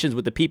conversations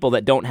with the people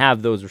that don't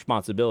have those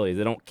responsibilities.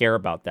 They don't care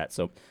about that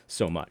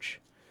so much.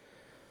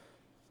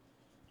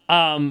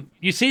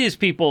 You see these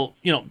people,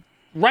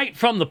 right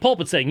from the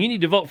pulpit saying you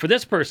need to vote for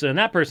this person and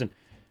that person,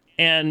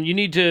 and you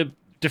need to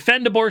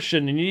defend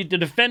abortion, and you need to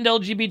defend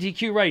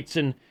LGBTQ rights,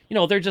 and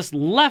they're just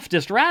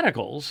leftist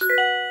radicals.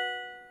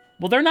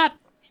 Well, they're not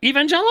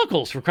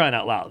evangelicals, for crying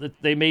out loud.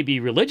 They may be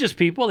religious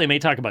people, they may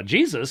talk about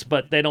Jesus,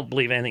 but they don't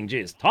believe anything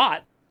Jesus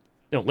taught.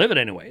 They don't live it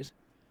anyways.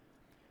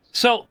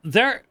 So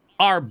there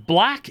are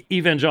black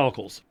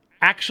evangelicals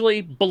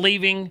actually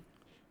believing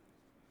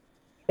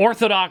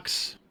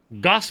Orthodox,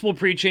 gospel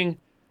preaching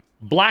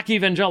black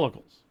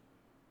evangelicals.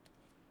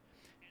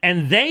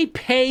 And they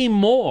pay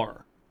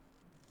more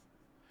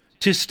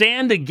to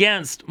stand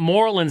against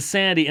moral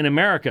insanity in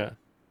America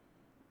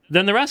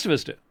than the rest of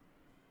us do.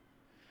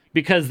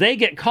 Because they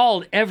get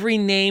called every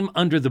name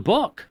under the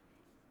book.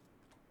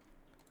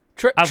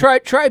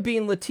 Try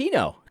being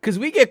Latino, because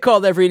we get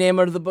called every name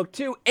under the book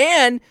too,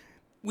 and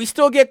we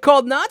still get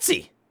called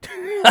Nazi.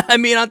 I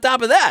mean, on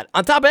top of that,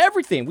 on top of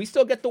everything, we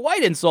still get the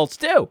white insults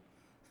too.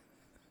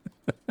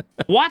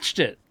 Watched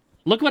it.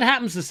 Look what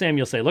happens to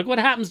Samuel Say. Look what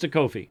happens to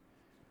Kofi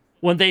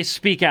when they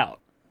speak out.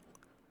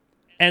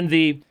 And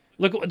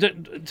look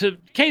to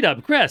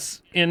K-Dub,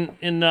 Chris in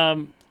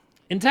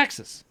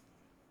Texas.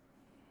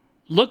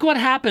 Look what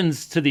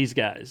happens to these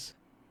guys.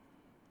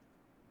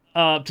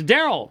 To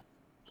Daryl,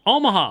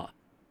 Omaha.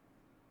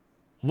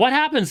 What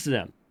happens to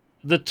them?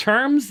 The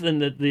terms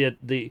and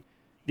the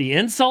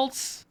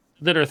insults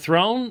that are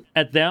thrown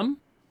at them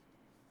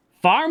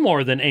far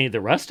more than any of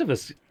the rest of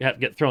us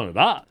get thrown at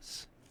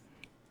us.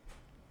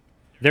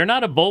 They're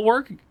not a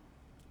bulwark.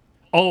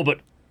 Oh,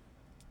 but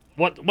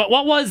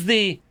what was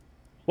the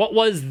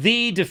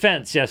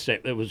defense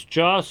yesterday? It was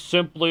just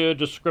simply a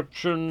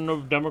description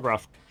of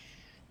demographics.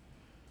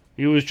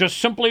 He was just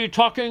simply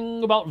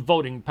talking about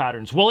voting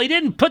patterns. Well, he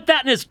didn't put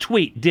that in his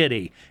tweet, did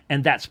he?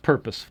 And that's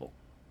purposeful.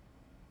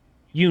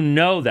 You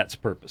know that's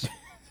purposeful.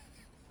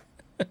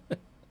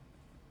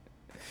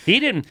 He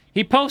didn't.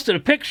 He posted a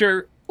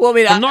picture. Well,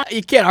 I mean,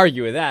 you can't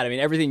argue with that. I mean,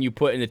 everything you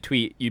put in a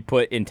tweet, you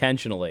put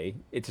intentionally.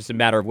 It's just a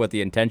matter of what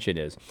the intention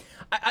is.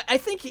 I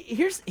think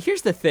here's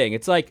the thing.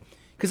 It's like,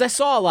 because I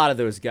saw a lot of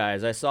those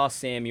guys. I saw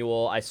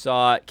Samuel. I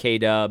saw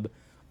K-Dub.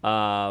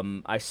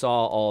 I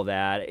saw all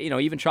that. You know,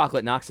 even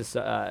Chocolate Knox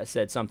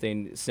said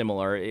something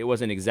similar. It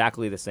wasn't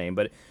exactly the same,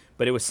 but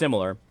it was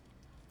similar.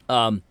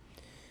 And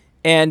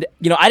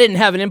you know, I didn't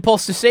have an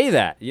impulse to say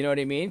that. You know what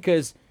I mean?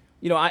 Because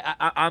you know,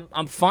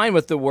 I'm fine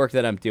with the work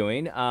that I'm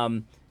doing.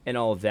 And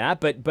all of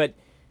that,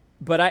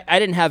 but I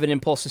didn't have an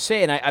impulse to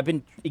say, and I've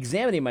been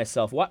examining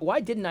myself. Why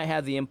didn't I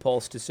have the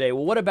impulse to say,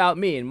 well, what about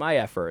me and my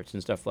efforts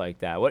and stuff like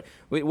that? What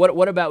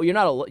about you're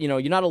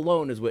not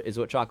alone is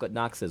what Chocolate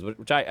Knox says,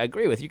 which I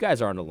agree with. You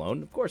guys aren't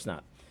alone, of course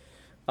not.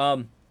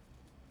 But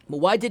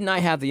why didn't I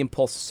have the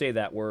impulse to say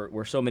that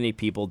where so many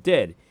people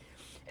did?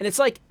 And it's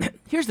like,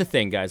 here's the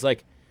thing, guys.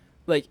 Like,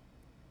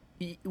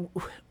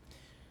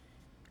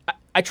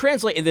 I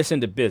translate this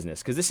into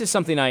business because this is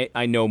something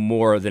I know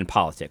more than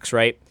politics,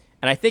 right?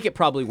 And I think it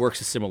probably works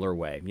a similar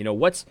way. You know,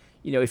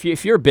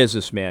 if you're a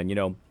businessman, you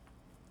know,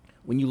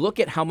 when you look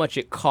at how much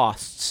it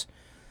costs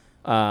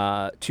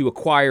to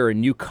acquire a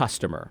new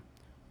customer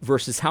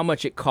versus how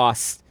much it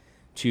costs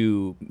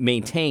to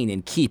maintain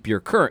and keep your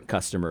current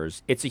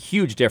customers, it's a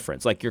huge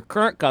difference. Like your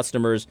current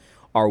customers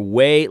are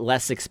way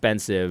less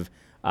expensive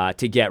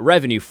to get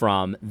revenue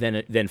from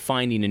than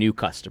finding a new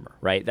customer,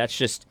 right? That's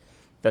just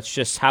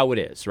how it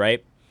is,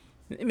 right?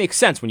 It makes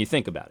sense when you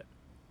think about it.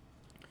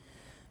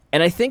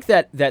 And I think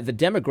that the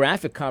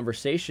demographic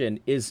conversation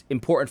is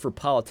important for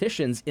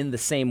politicians in the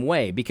same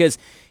way, because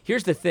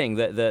here's the thing: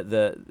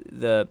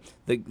 the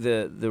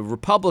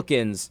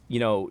Republicans, you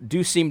know,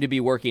 do seem to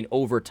be working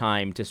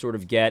overtime to sort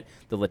of get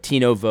the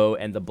Latino vote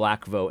and the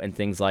black vote and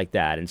things like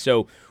that. And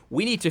so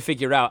we need to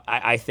figure out.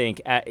 I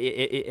think,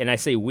 and I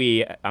say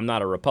we. I'm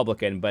not a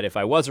Republican, but if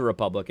I was a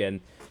Republican,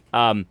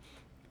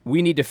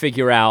 we need to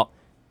figure out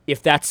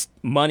if that's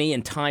money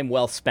and time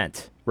well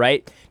spent,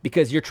 right?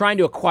 Because you're trying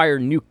to acquire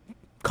new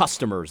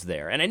customers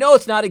there. And I know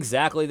it's not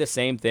exactly the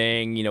same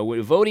thing. You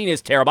know, voting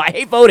is terrible. I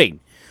hate voting.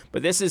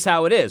 But this is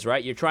how it is,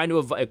 right? You're trying to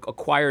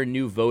acquire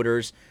new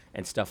voters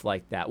and stuff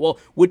like that. Well,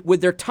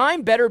 would their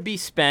time better be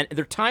spent,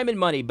 their time and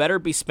money better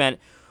be spent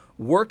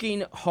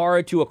working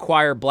hard to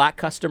acquire black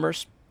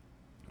customers,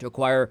 to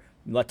acquire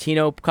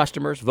Latino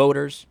customers,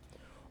 voters?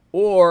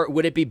 Or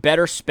would it be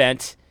better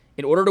spent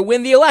in order to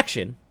win the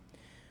election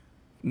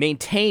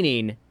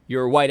maintaining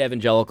your white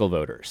evangelical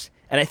voters?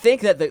 And I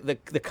think that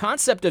the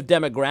concept of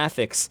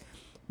demographics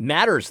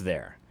matters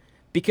there,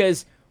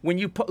 because when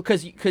you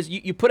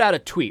put out a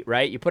tweet,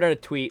 right? You put out a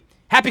tweet,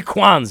 Happy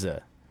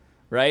Kwanzaa,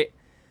 right?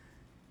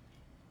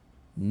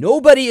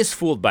 Nobody is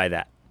fooled by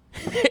that.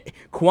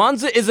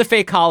 Kwanzaa is a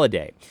fake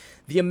holiday.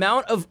 The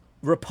amount of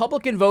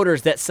Republican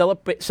voters that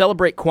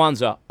celebrate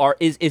Kwanzaa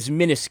is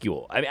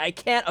minuscule. I mean, I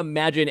can't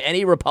imagine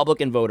any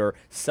Republican voter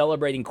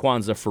celebrating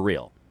Kwanzaa for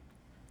real.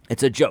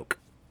 It's a joke.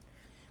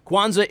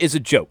 Kwanzaa is a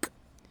joke.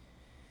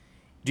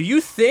 Do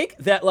you think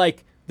that,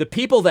 like, the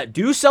people that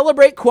do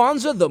celebrate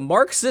Kwanzaa, the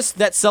Marxists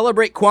that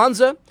celebrate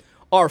Kwanzaa,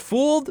 are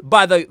fooled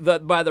by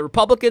the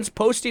Republicans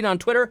posting on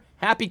Twitter,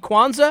 Happy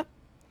Kwanzaa?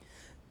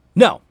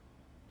 No.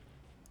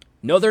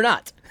 No, they're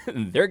not.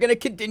 They're going to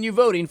continue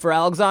voting for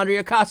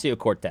Alexandria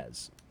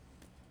Ocasio-Cortez.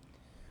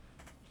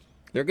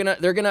 They're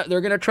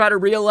gonna try to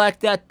reelect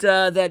that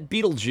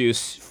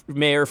Beetlejuice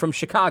mayor from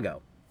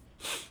Chicago.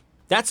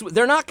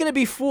 They're not going to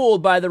be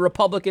fooled by the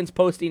Republicans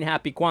posting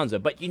Happy Kwanzaa.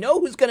 But you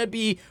know who's going to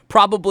be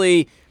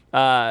probably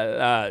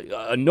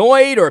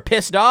annoyed or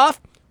pissed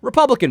off?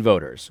 Republican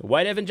voters,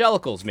 white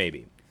evangelicals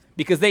maybe,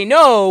 because they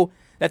know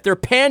that they're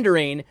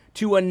pandering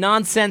to a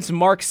nonsense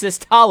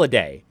Marxist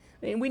holiday.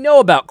 I mean, we know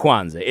about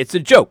Kwanzaa. It's a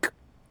joke.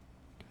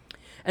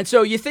 And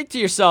so you think to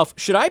yourself,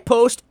 should I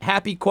post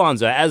Happy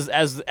Kwanzaa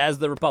as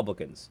the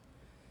Republicans?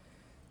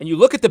 And you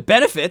look at the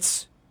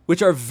benefits,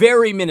 which are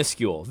very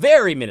minuscule,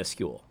 very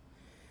minuscule.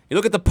 You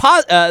look at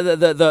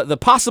the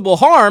possible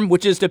harm,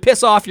 which is to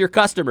piss off your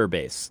customer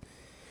base.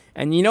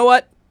 And you know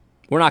what?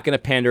 We're not going to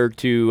pander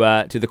to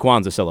the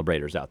Kwanzaa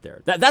celebrators out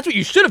there. That's what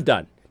you should have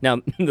done. Now,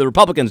 the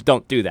Republicans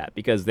don't do that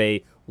because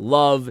they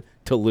love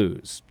to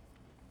lose.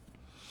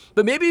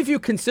 But maybe if you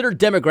consider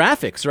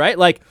demographics, right?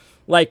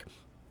 Like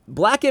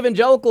black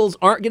evangelicals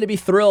aren't going to be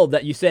thrilled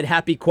that you said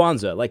Happy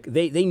Kwanzaa. Like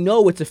they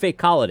know it's a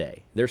fake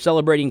holiday. They're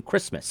celebrating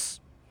Christmas.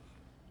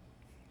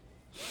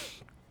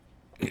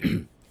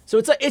 So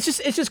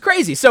it's just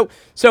crazy. So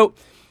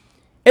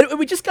And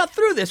we just got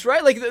through this,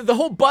 right? Like the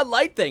whole Bud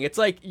Light thing. It's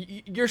like,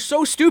 you're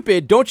so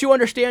stupid. Don't you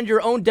understand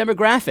your own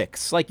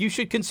demographics? Like, you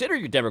should consider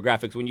your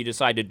demographics when you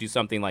decide to do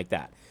something like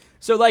that.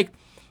 So like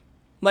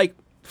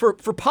for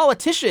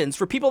politicians,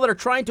 for people that are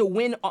trying to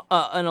win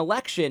an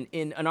election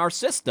in our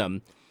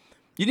system,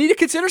 you need to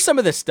consider some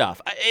of this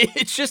stuff.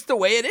 It's just the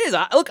way it is.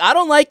 Look, I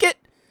don't like it.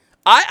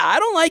 I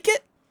don't like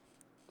it,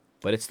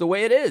 but it's the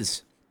way it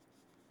is.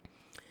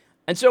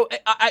 And so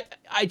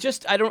I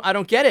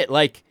don't get it.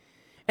 Like,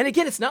 and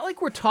again, it's not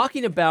like we're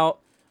talking about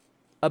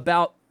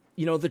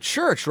the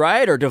church,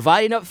 right? Or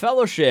dividing up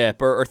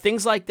fellowship or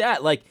things like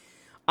that. Like,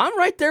 I'm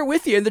right there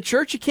with you. In the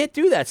church, you can't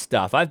do that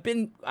stuff. I've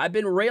been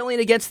railing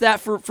against that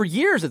for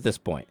years at this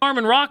point.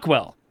 Norman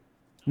Rockwell,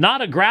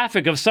 not a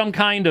graphic of some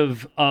kind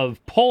of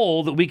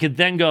poll that we could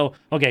then go,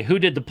 okay, who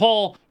did the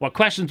poll? What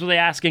questions were they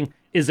asking?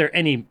 Is there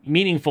any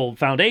meaningful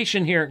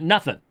foundation here?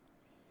 Nothing.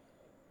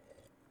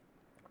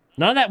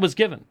 None of that was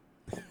given.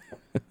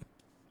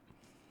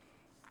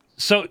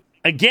 So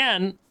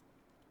again,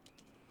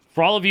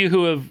 for all of you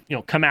who have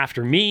come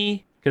after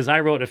me because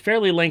I wrote a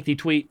fairly lengthy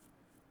tweet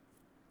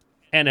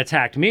and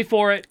attacked me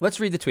for it. Let's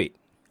read the tweet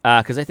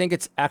because I think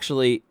it's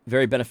actually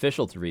very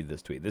beneficial to read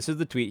this tweet. This is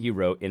the tweet he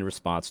wrote in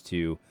response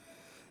to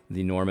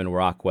the Norman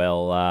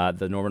Rockwell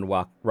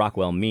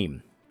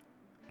meme.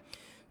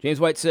 James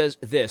White says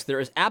this: there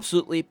is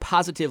absolutely,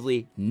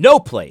 positively no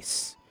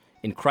place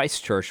in Christ's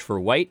church for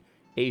white,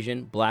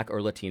 Asian, black,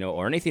 or Latino,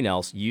 or anything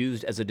else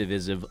used as a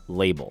divisive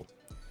label.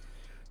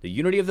 The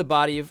unity of the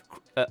body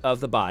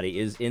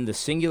is in the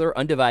singular,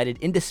 undivided,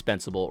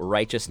 indispensable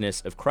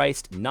righteousness of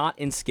Christ, not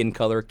in skin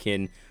color,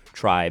 kin,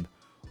 tribe,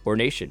 or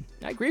nation.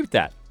 I agree with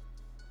that.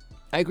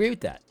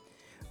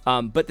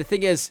 But the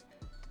thing is,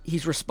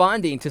 he's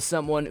responding to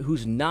someone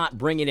who's not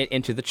bringing it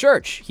into the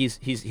church. He's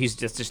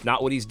just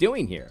not what he's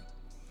doing here.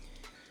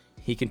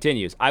 He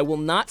continues, I will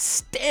not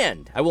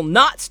stand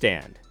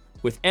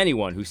with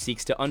anyone who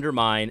seeks to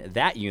undermine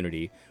that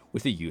unity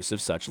with the use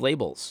of such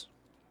labels.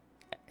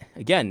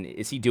 Again,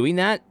 is he doing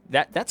that?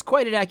 That's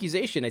quite an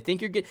accusation. I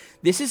think you're good.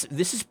 This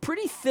is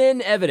pretty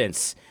thin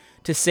evidence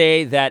to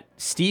say that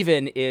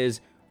Stephen is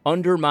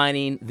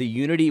undermining the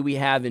unity we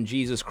have in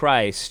Jesus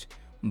Christ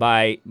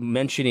by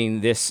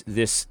mentioning this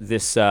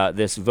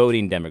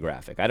voting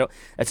demographic.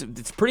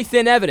 It's pretty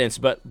thin evidence,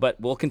 but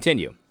we'll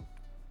continue.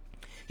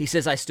 He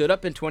says, I stood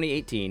up in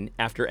 2018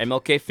 after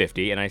MLK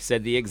 50 and I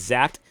said the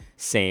exact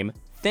same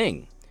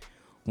thing.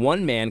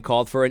 One man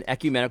called for an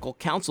ecumenical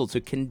council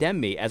to condemn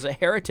me as a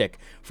heretic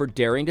for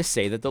daring to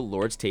say that the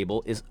Lord's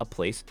table is a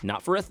place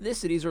not for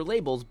ethnicities or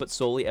labels, but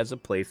solely as a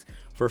place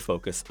for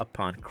focus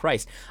upon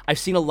Christ. I've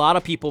seen a lot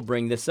of people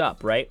bring this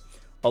up, right?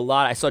 A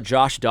lot. I saw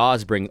Josh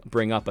Dawes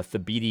bring up a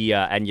Thabiti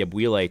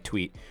Anyabwile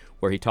tweet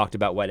where he talked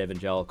about white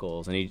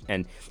evangelicals,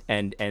 and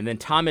then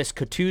Thomas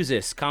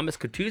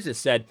Katouzis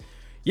said,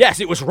 yes,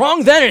 it was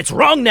wrong then and it's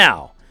wrong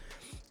now.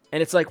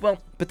 And it's like, well,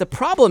 but the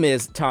problem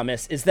is,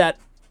 Thomas, is that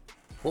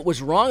what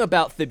was wrong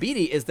about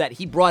Thabiti is that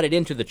he brought it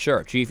into the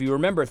church. If you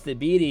remember,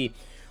 Thabiti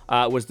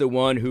was the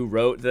one who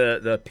wrote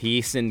the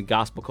piece in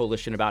Gospel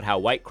Coalition about how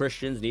white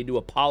Christians need to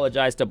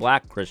apologize to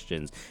black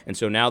Christians. And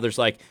so now there's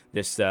like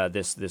this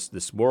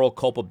moral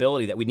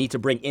culpability that we need to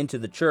bring into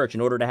the church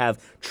in order to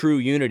have true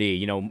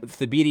unity.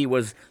 Thabiti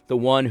was the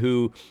one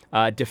who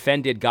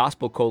defended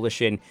Gospel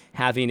Coalition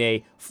having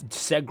a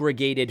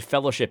segregated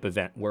fellowship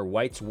event where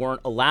whites weren't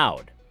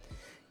allowed.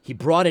 He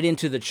brought it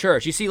into the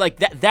church. You see, like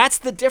that's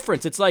the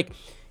difference. It's like,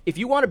 if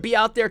you want to be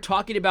out there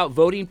talking about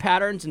voting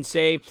patterns and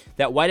say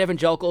that white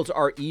evangelicals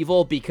are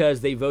evil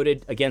because they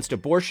voted against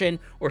abortion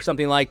or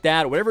something like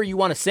that, or whatever you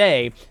want to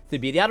say,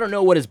 Thabiti, I don't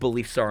know what his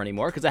beliefs are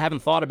anymore because I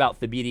haven't thought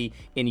about Thabiti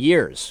in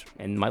years,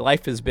 and my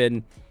life has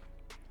been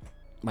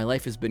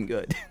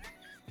good.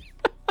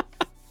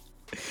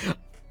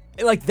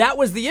 Like, that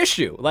was the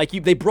issue. Like,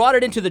 they brought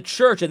it into the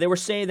church, and they were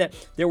saying that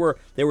there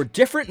were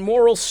different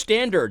moral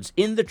standards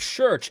in the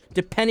church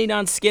depending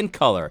on skin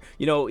color.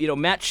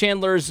 Matt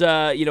Chandler's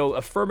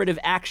affirmative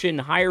action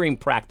hiring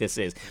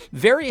practices,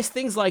 various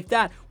things like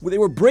that. They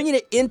were bringing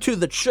it into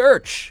the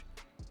church.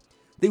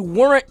 They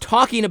weren't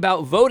talking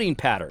about voting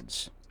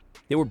patterns.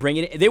 They were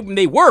bringing it.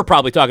 They were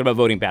probably talking about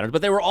voting patterns,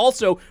 but they were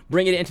also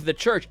bringing it into the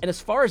church. And as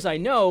far as I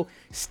know,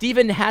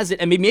 Stephen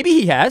hasn't. I mean, maybe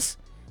he has.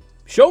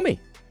 Show me.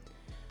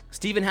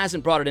 Stephen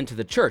hasn't brought it into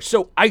the church.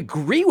 So I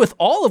agree with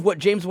all of what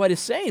James White is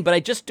saying, but I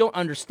just don't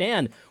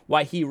understand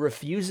why he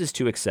refuses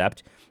to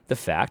accept the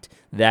fact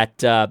that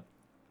that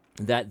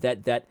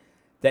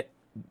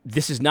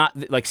this is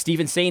not, like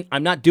Stephen's saying,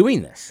 I'm not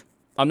doing this.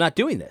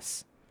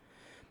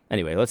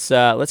 Anyway,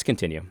 let's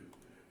continue.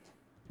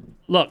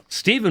 Look,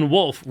 Stephen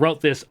Wolfe wrote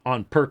this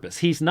on purpose.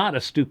 He's not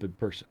a stupid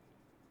person.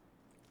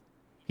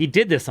 He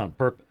did this on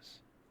purpose.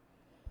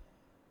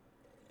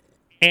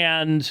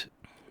 And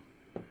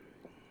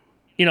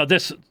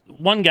this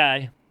one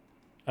guy,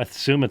 I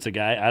assume it's a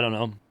guy, I don't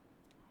know,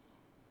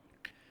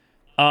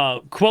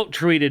 quote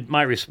tweeted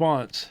my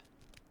response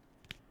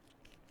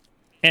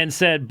and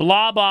said,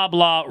 blah, blah,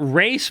 blah,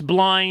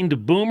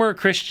 race-blind boomer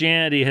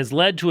Christianity has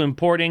led to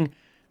importing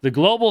The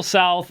global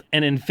South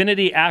and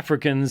infinity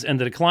Africans and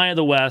the decline of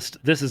the West.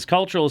 This is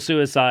cultural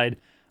suicide.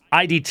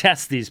 I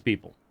detest these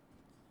people.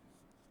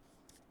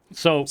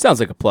 So Sounds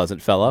like a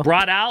pleasant fellow.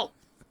 brought out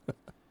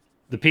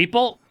the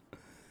people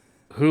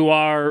who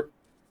are,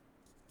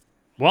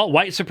 well,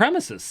 white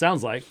supremacists,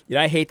 sounds like.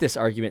 I hate this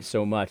argument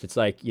so much. It's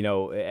like,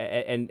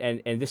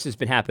 and this has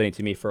been happening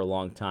to me for a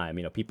long time.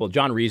 People,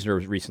 John Reasoner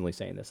was recently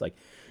saying this, like,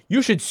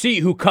 you should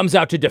see who comes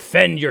out to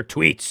defend your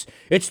tweets.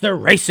 It's the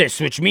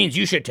racists, which means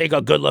you should take a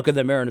good look in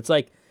the mirror. And it's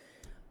like,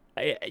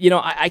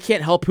 I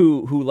can't help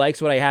who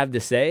likes what I have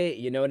to say.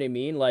 You know what I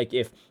mean? Like,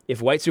 if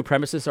white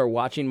supremacists are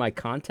watching my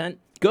content,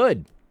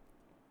 good.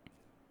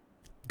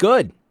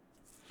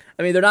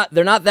 I mean, they're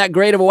not that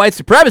great of a white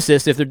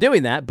supremacist if they're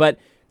doing that, but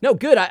no,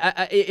 good.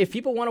 If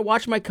people want to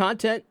watch my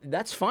content,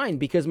 that's fine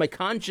because my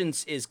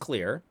conscience is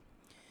clear,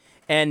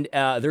 and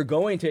they're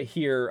going to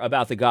hear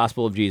about the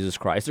gospel of Jesus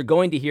Christ. They're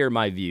going to hear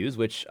my views,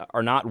 which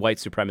are not white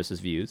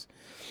supremacist views.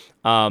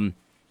 But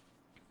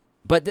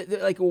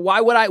like, why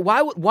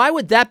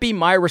would that be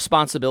my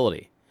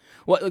responsibility?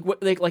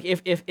 Like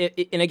if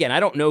and again,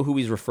 I don't know who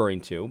he's referring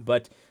to,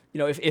 but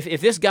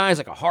if this guy's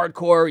like a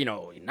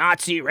hardcore,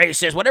 Nazi,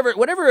 racist,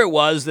 whatever it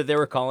was that they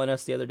were calling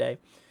us the other day,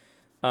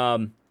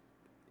 and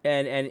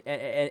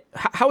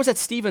how is that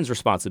Stephen's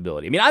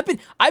responsibility? I mean,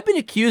 I've been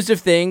accused of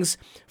things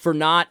for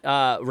not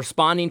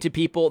responding to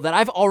people that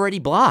I've already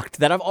blocked,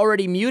 that I've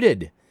already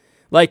muted.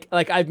 Like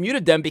I've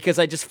muted them because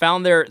I just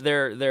found their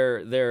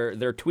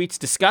tweets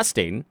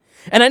disgusting.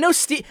 And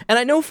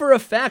I know for a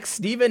fact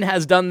Stephen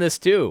has done this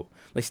too.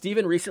 Like,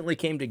 Stephen recently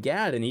came to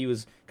Gad, and he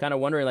was kind of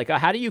wondering, like,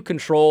 how do you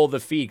control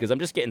the feed? Because I'm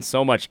just getting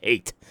so much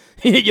hate.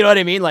 You know what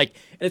I mean? Like,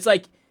 and it's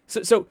like,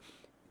 so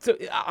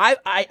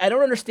I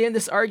don't understand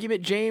this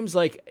argument, James.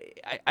 Like,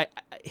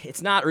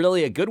 it's not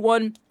really a good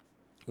one,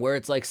 where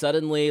it's like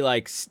suddenly,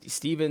 like,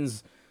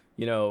 Stephen's,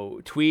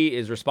 tweet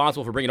is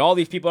responsible for bringing all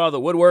these people out of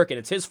the woodwork, and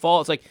it's his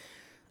fault. It's like,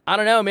 I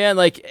don't know, man.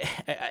 Like,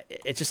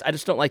 I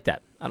just don't like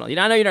that. I know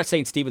you're not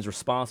saying Stephen's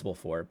responsible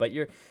for it, but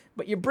you're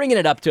bringing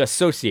it up to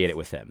associate it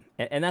with him,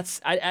 and that's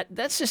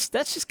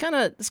just kind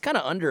of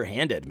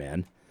underhanded,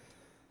 man,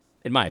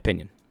 in my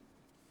opinion.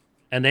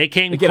 And they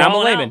came again. I'm a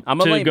layman.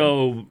 layman.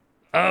 Go,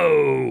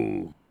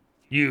 oh,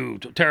 you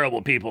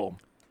terrible people.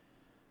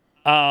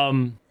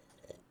 Some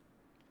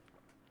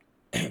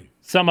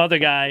other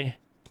guy.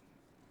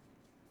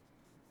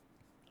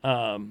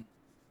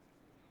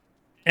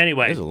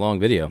 Anyway, this is a long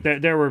video.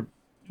 There were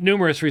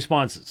numerous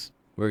responses.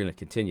 We're gonna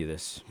continue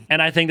this,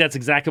 and I think that's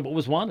exactly what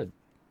was wanted.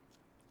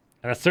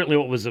 And that's certainly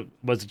what was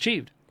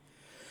achieved.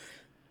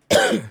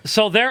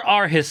 So there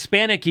are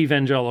Hispanic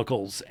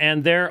evangelicals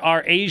and there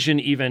are Asian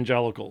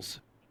evangelicals.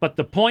 But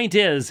the point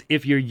is,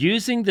 if you're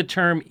using the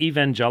term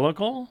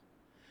evangelical,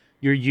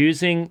 you're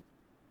using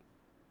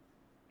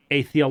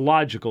a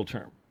theological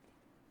term.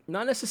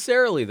 Not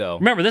necessarily, though.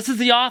 Remember, this is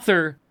the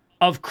author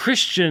of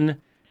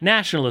Christian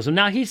nationalism.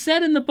 Now, he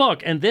said in the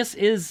book, and this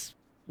is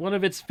one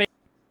of its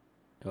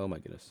oh my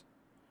goodness,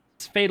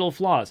 fatal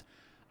flaws.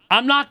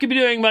 I'm not going to be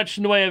doing much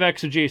in the way of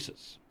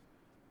exegesis.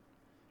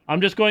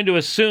 I'm just going to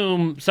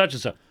assume such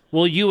and such.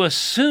 Well, you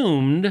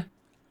assumed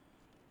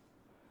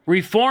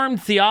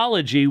Reformed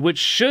theology, which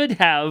should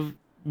have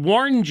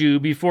warned you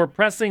before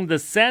pressing the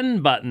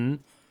send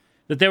button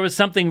that there was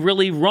something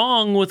really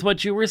wrong with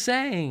what you were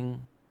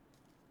saying.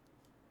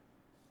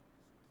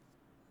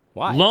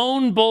 Why?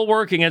 Lone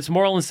bulwark against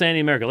moral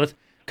insanity in America. Let's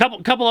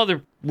couple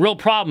other real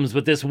problems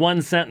with this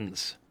one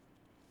sentence.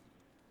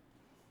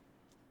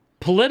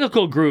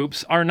 Political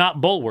groups are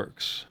not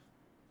bulwarks.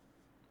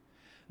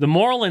 The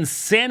moral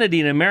insanity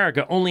in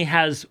America only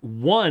has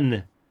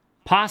one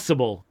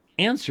possible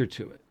answer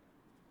to it.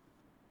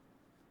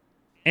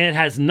 And it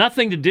has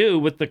nothing to do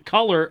with the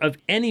color of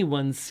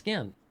anyone's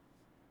skin.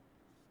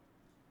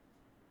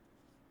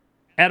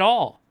 At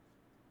all.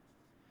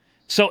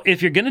 So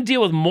if you're going to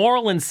deal with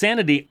moral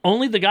insanity,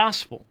 only the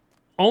gospel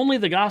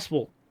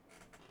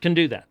can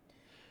do that.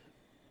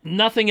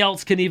 Nothing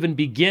else can even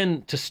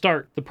begin to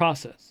start the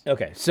process.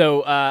 Okay,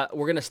 so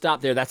we're gonna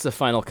stop there. That's the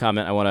final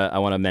comment I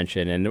wanna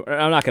mention, and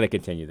I'm not gonna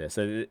continue this.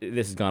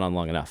 This has gone on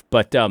long enough.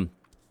 But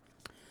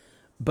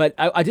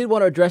I did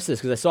want to address this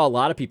because I saw a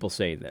lot of people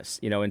saying this.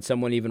 And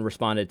someone even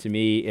responded to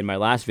me in my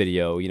last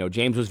video.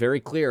 James was very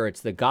clear.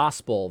 It's the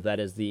gospel that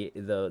is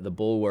the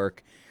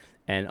bulwark,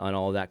 and on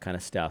all that kind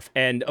of stuff.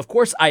 And of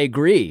course, I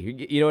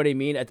agree. You know what I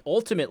mean?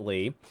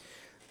 Ultimately,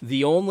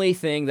 the only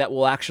thing that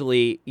will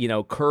actually,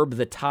 curb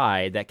the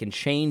tide, that can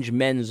change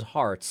men's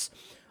hearts,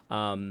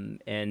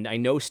 and I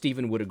know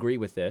Stephen would agree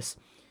with this,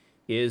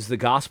 is the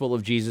gospel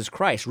of Jesus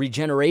Christ.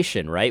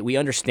 Regeneration, right? We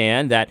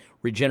understand that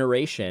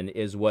regeneration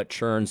is what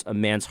turns a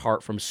man's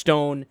heart from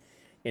stone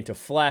into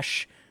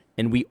flesh,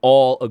 and we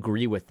all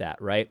agree with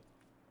that, right?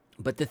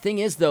 But the thing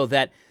is, though,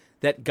 that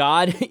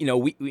God,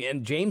 we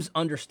and James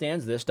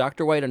understands this,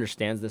 Dr. White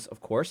understands this, of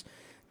course,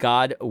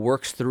 God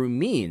works through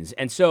means.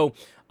 And so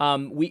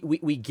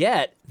we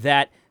get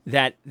that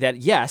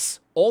yes,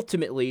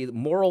 ultimately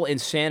moral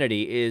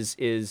insanity is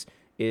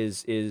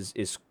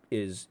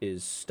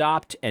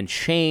stopped and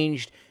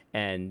changed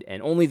and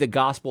only the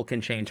gospel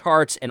can change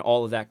hearts and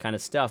all of that kind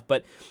of stuff.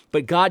 But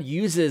God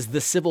uses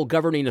the civil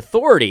governing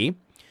authority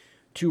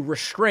to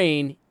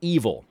restrain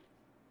evil.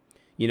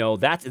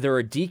 They're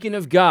a deacon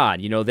of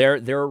God.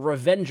 They're a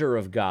revenger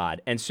of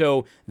God. And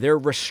so they're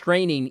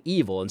restraining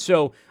evil. And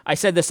so I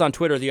said this on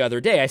Twitter the other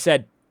day. I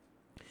said,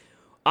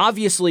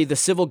 obviously the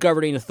civil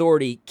governing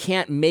authority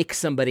can't make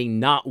somebody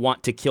not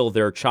want to kill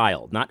their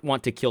child, not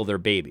want to kill their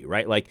baby,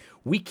 right? Like,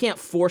 we can't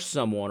force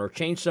someone or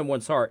change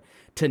someone's heart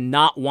to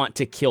not want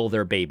to kill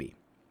their baby.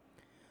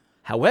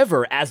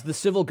 However, as the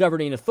civil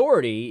governing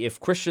authority, if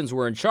Christians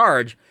were in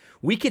charge,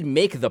 we could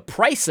make the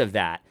price of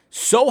that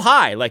so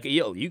high. Like,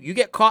 you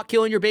get caught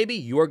killing your baby,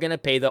 you are going to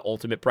pay the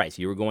ultimate price.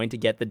 You are going to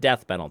get the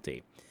death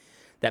penalty.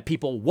 That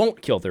people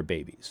won't kill their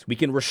babies. We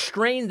can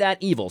restrain that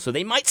evil. So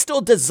they might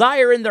still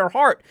desire in their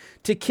heart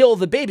to kill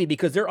the baby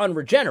because they're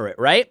unregenerate,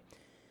 right?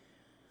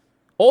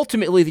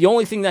 Ultimately, the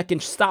only thing that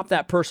can stop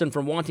that person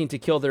from wanting to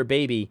kill their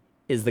baby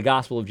is the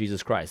gospel of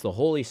Jesus Christ, the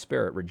Holy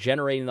Spirit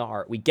regenerating the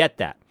heart. We get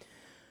that.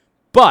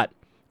 But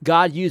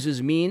God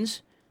uses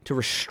means to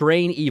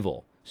restrain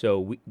evil.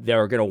 So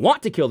they're going to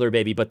want to kill their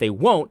baby, but they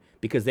won't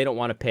because they don't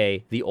want to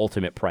pay the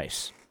ultimate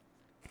price.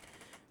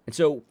 And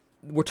so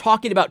we're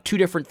talking about two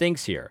different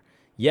things here.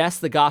 Yes,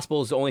 the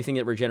gospel is the only thing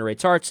that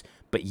regenerates hearts,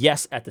 but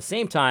yes, at the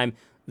same time,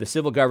 the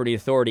civil governing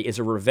authority is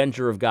a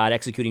revenger of God,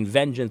 executing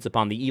vengeance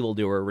upon the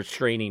evildoer,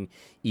 restraining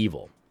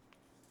evil.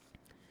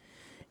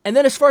 And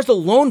then as far as the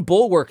lone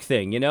bulwark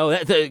thing,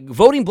 the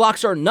voting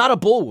blocks are not a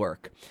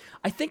bulwark.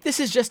 I think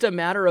this is just a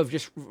matter of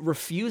just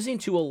refusing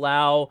to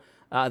allow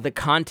the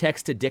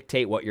context to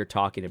dictate what you're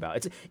talking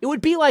about. It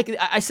would be like,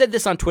 I said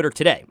this on Twitter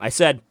today. I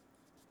said,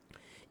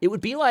 it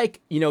would be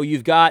like,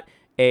 you've got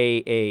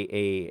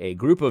a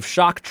group of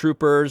shock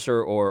troopers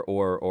or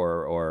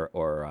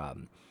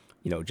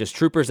just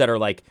troopers that are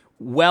like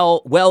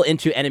well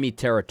into enemy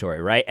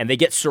territory, right? And they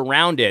get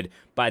surrounded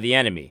by the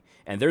enemy,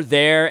 and they're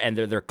there, and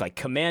they're like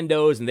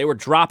commandos, and they were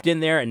dropped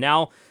in there, and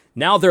now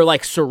they're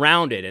like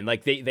surrounded, and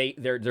like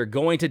they're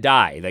going to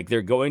die, like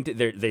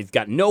they've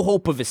got no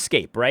hope of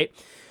escape, right?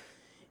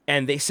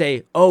 And they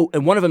say,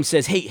 and one of them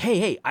says,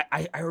 hey,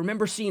 I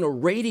remember seeing a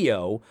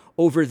radio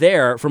over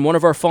there from one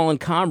of our fallen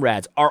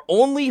comrades. Our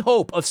only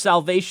hope of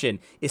salvation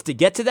is to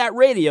get to that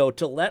radio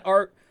to let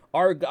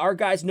our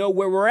guys know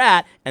where we're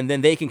at, and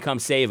then they can come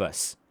save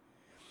us.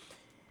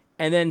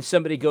 And then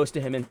somebody goes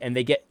to him, and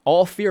they get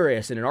all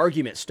furious, and an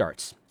argument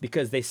starts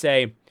because they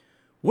say,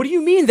 what do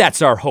you mean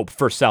that's our hope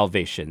for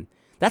salvation?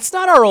 That's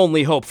not our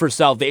only hope for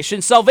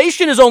salvation.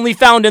 Salvation is only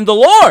found in the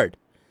Lord.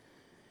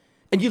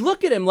 And you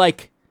look at him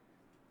like,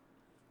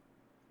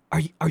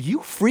 Are you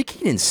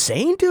freaking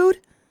insane, dude?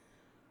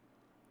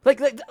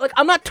 Like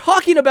I'm not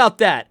talking about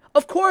that.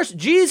 Of course,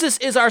 Jesus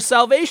is our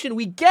salvation.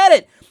 We get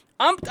it.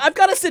 I've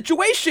got a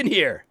situation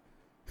here.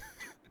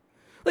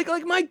 like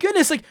my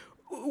goodness, like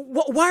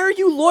why are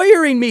you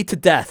lawyering me to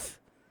death?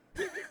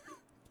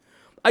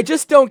 I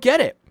just don't get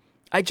it.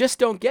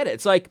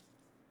 It's like,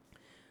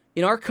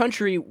 in our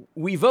country,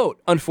 we vote,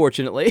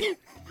 unfortunately.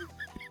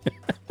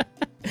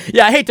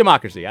 Yeah, I hate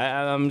democracy.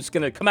 I'm just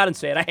going to come out and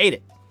say it. I hate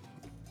it.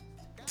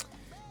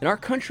 In our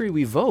country,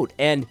 we vote,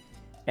 and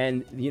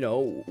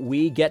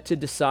we get to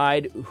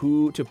decide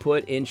who to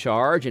put in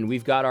charge, and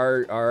we've got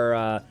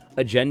our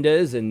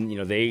agendas,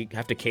 and they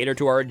have to cater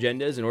to our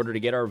agendas in order to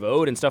get our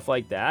vote and stuff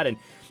like that.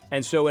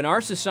 And so in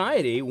our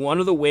society, one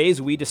of the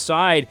ways we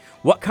decide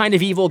what kind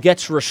of evil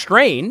gets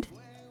restrained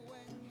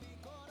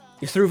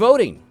is through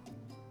voting.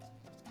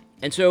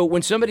 And so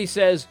when somebody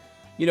says,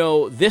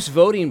 this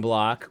voting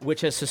bloc,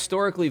 which has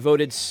historically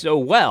voted so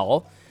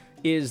well,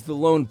 is the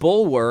lone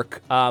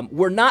bulwark,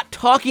 we're not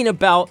talking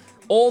about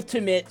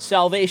ultimate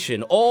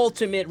salvation,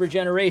 ultimate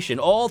regeneration,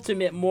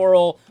 ultimate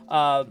moral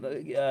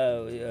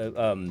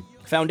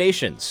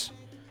foundations.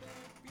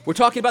 We're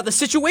talking about the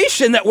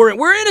situation that we're in.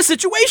 We're in a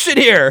situation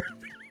here.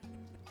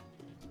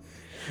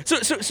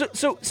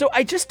 So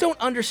I just don't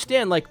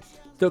understand, like,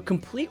 the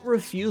complete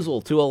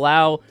refusal to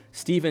allow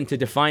Stephen to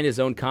define his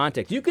own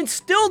context. You can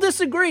still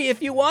disagree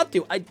if you want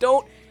to. I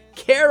don't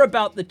care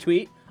about the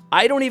tweet.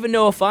 I don't even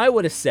know if I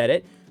would have said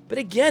it. But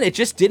again, it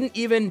just didn't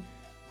even...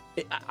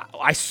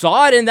 I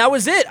saw it and that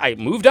was it. I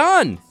moved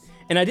on.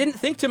 And I didn't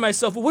think to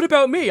myself, well, what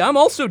about me? I'm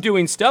also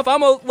doing stuff.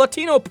 I'm a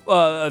Latino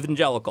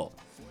evangelical.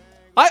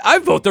 I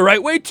vote the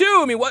right way too.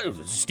 I mean,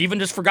 what? Stephen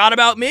just forgot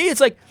about me?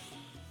 It's like,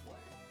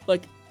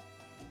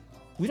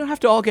 we don't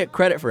have to all get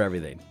credit for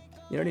everything.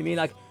 You know what I mean?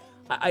 Like,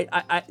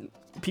 I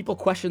people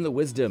question the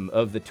wisdom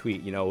of the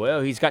tweet.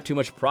 Well, he's got too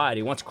much pride.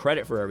 He wants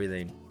credit for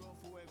everything.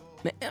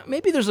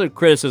 Maybe there's a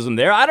criticism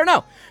there. I don't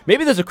know.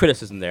 Maybe there's a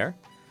criticism there.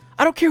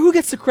 I don't care who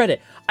gets the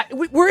credit.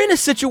 We're in a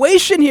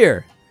situation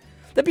here.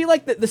 That'd be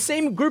like the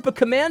same group of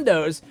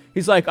commandos.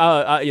 He's like,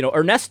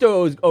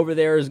 Ernesto over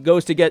there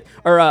goes to get,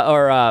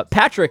 or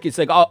Patrick. It's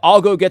like,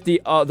 I'll go get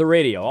the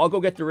radio. I'll go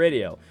get the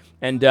radio.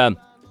 And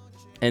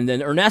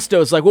then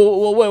Ernesto's like,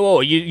 whoa,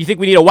 you think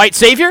we need a white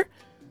savior?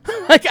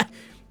 like,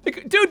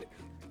 dude,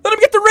 let him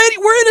get the radio.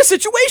 We're in a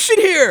situation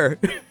here.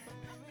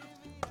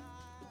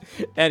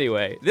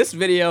 Anyway, this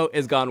video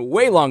has gone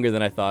way longer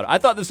than I thought. I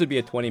thought this would be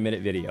a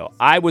 20-minute video.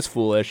 I was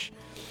foolish.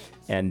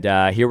 And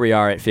here we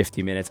are at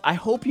 50 minutes. I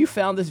hope you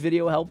found this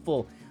video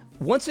helpful.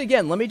 Once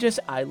again,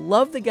 I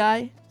love the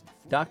guy.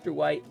 Dr.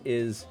 White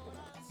is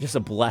just a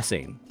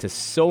blessing to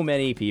so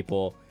many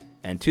people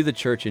and to the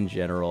church in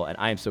general. And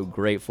I am so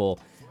grateful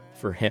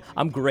for him.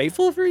 I'm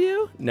grateful for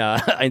you? No,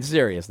 in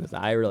seriousness,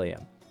 I really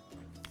am.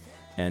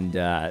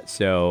 And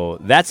so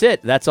that's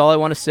it. That's all I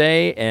want to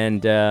say.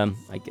 And I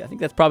think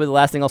that's probably the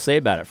last thing I'll say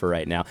about it for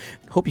right now.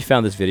 Hope you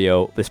found this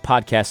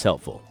podcast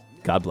helpful.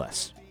 God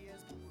bless.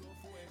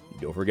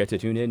 Don't forget to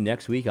tune in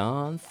next week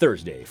on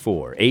Thursday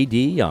for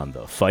AD on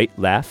the Fight,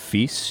 Laugh,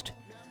 Feast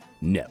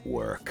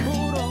Network.